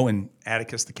 Oh, and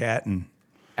Atticus the cat and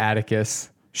Atticus.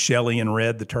 Shelly and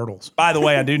Red the turtles. By the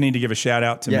way, I do need to give a shout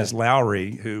out to Yeah. Ms.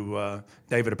 Lowry, who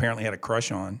David apparently had a crush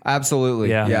on. Absolutely.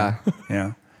 Yeah.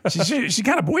 Yeah. She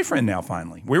got a boyfriend now,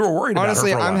 finally. We were worried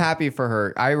Honestly, about her for a I'm while. happy for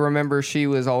her. I remember she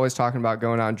was always talking about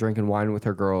going out and drinking wine with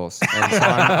her girls. And so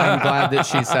I'm glad that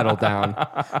she settled down.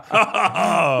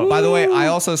 By the way, I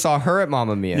also saw her at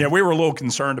Mamma Mia. Yeah, we were a little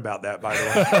concerned about that, by the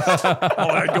way.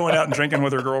 All that going out and drinking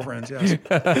with her girlfriends, yes.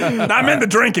 I meant the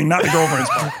drinking, not the girlfriends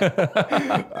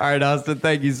part. All right, Austin,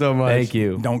 thank you so much. Thank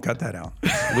you. Don't cut that out.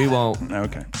 We won't.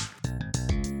 Okay.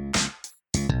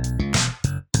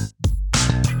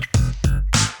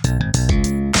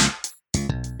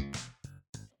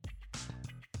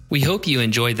 We hope you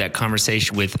enjoyed that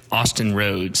conversation with Austin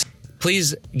Rhodes.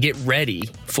 Please get ready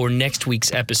for next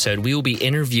week's episode. We will be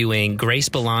interviewing Grace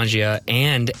Belangia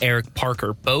and Eric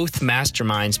Parker, both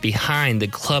masterminds behind the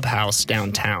clubhouse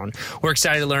downtown. We're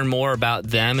excited to learn more about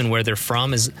them and where they're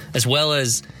from, as well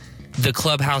as the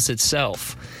clubhouse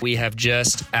itself. We have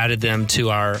just added them to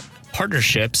our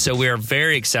partnership, so we are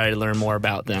very excited to learn more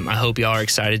about them. I hope y'all are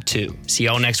excited too. See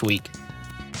y'all next week.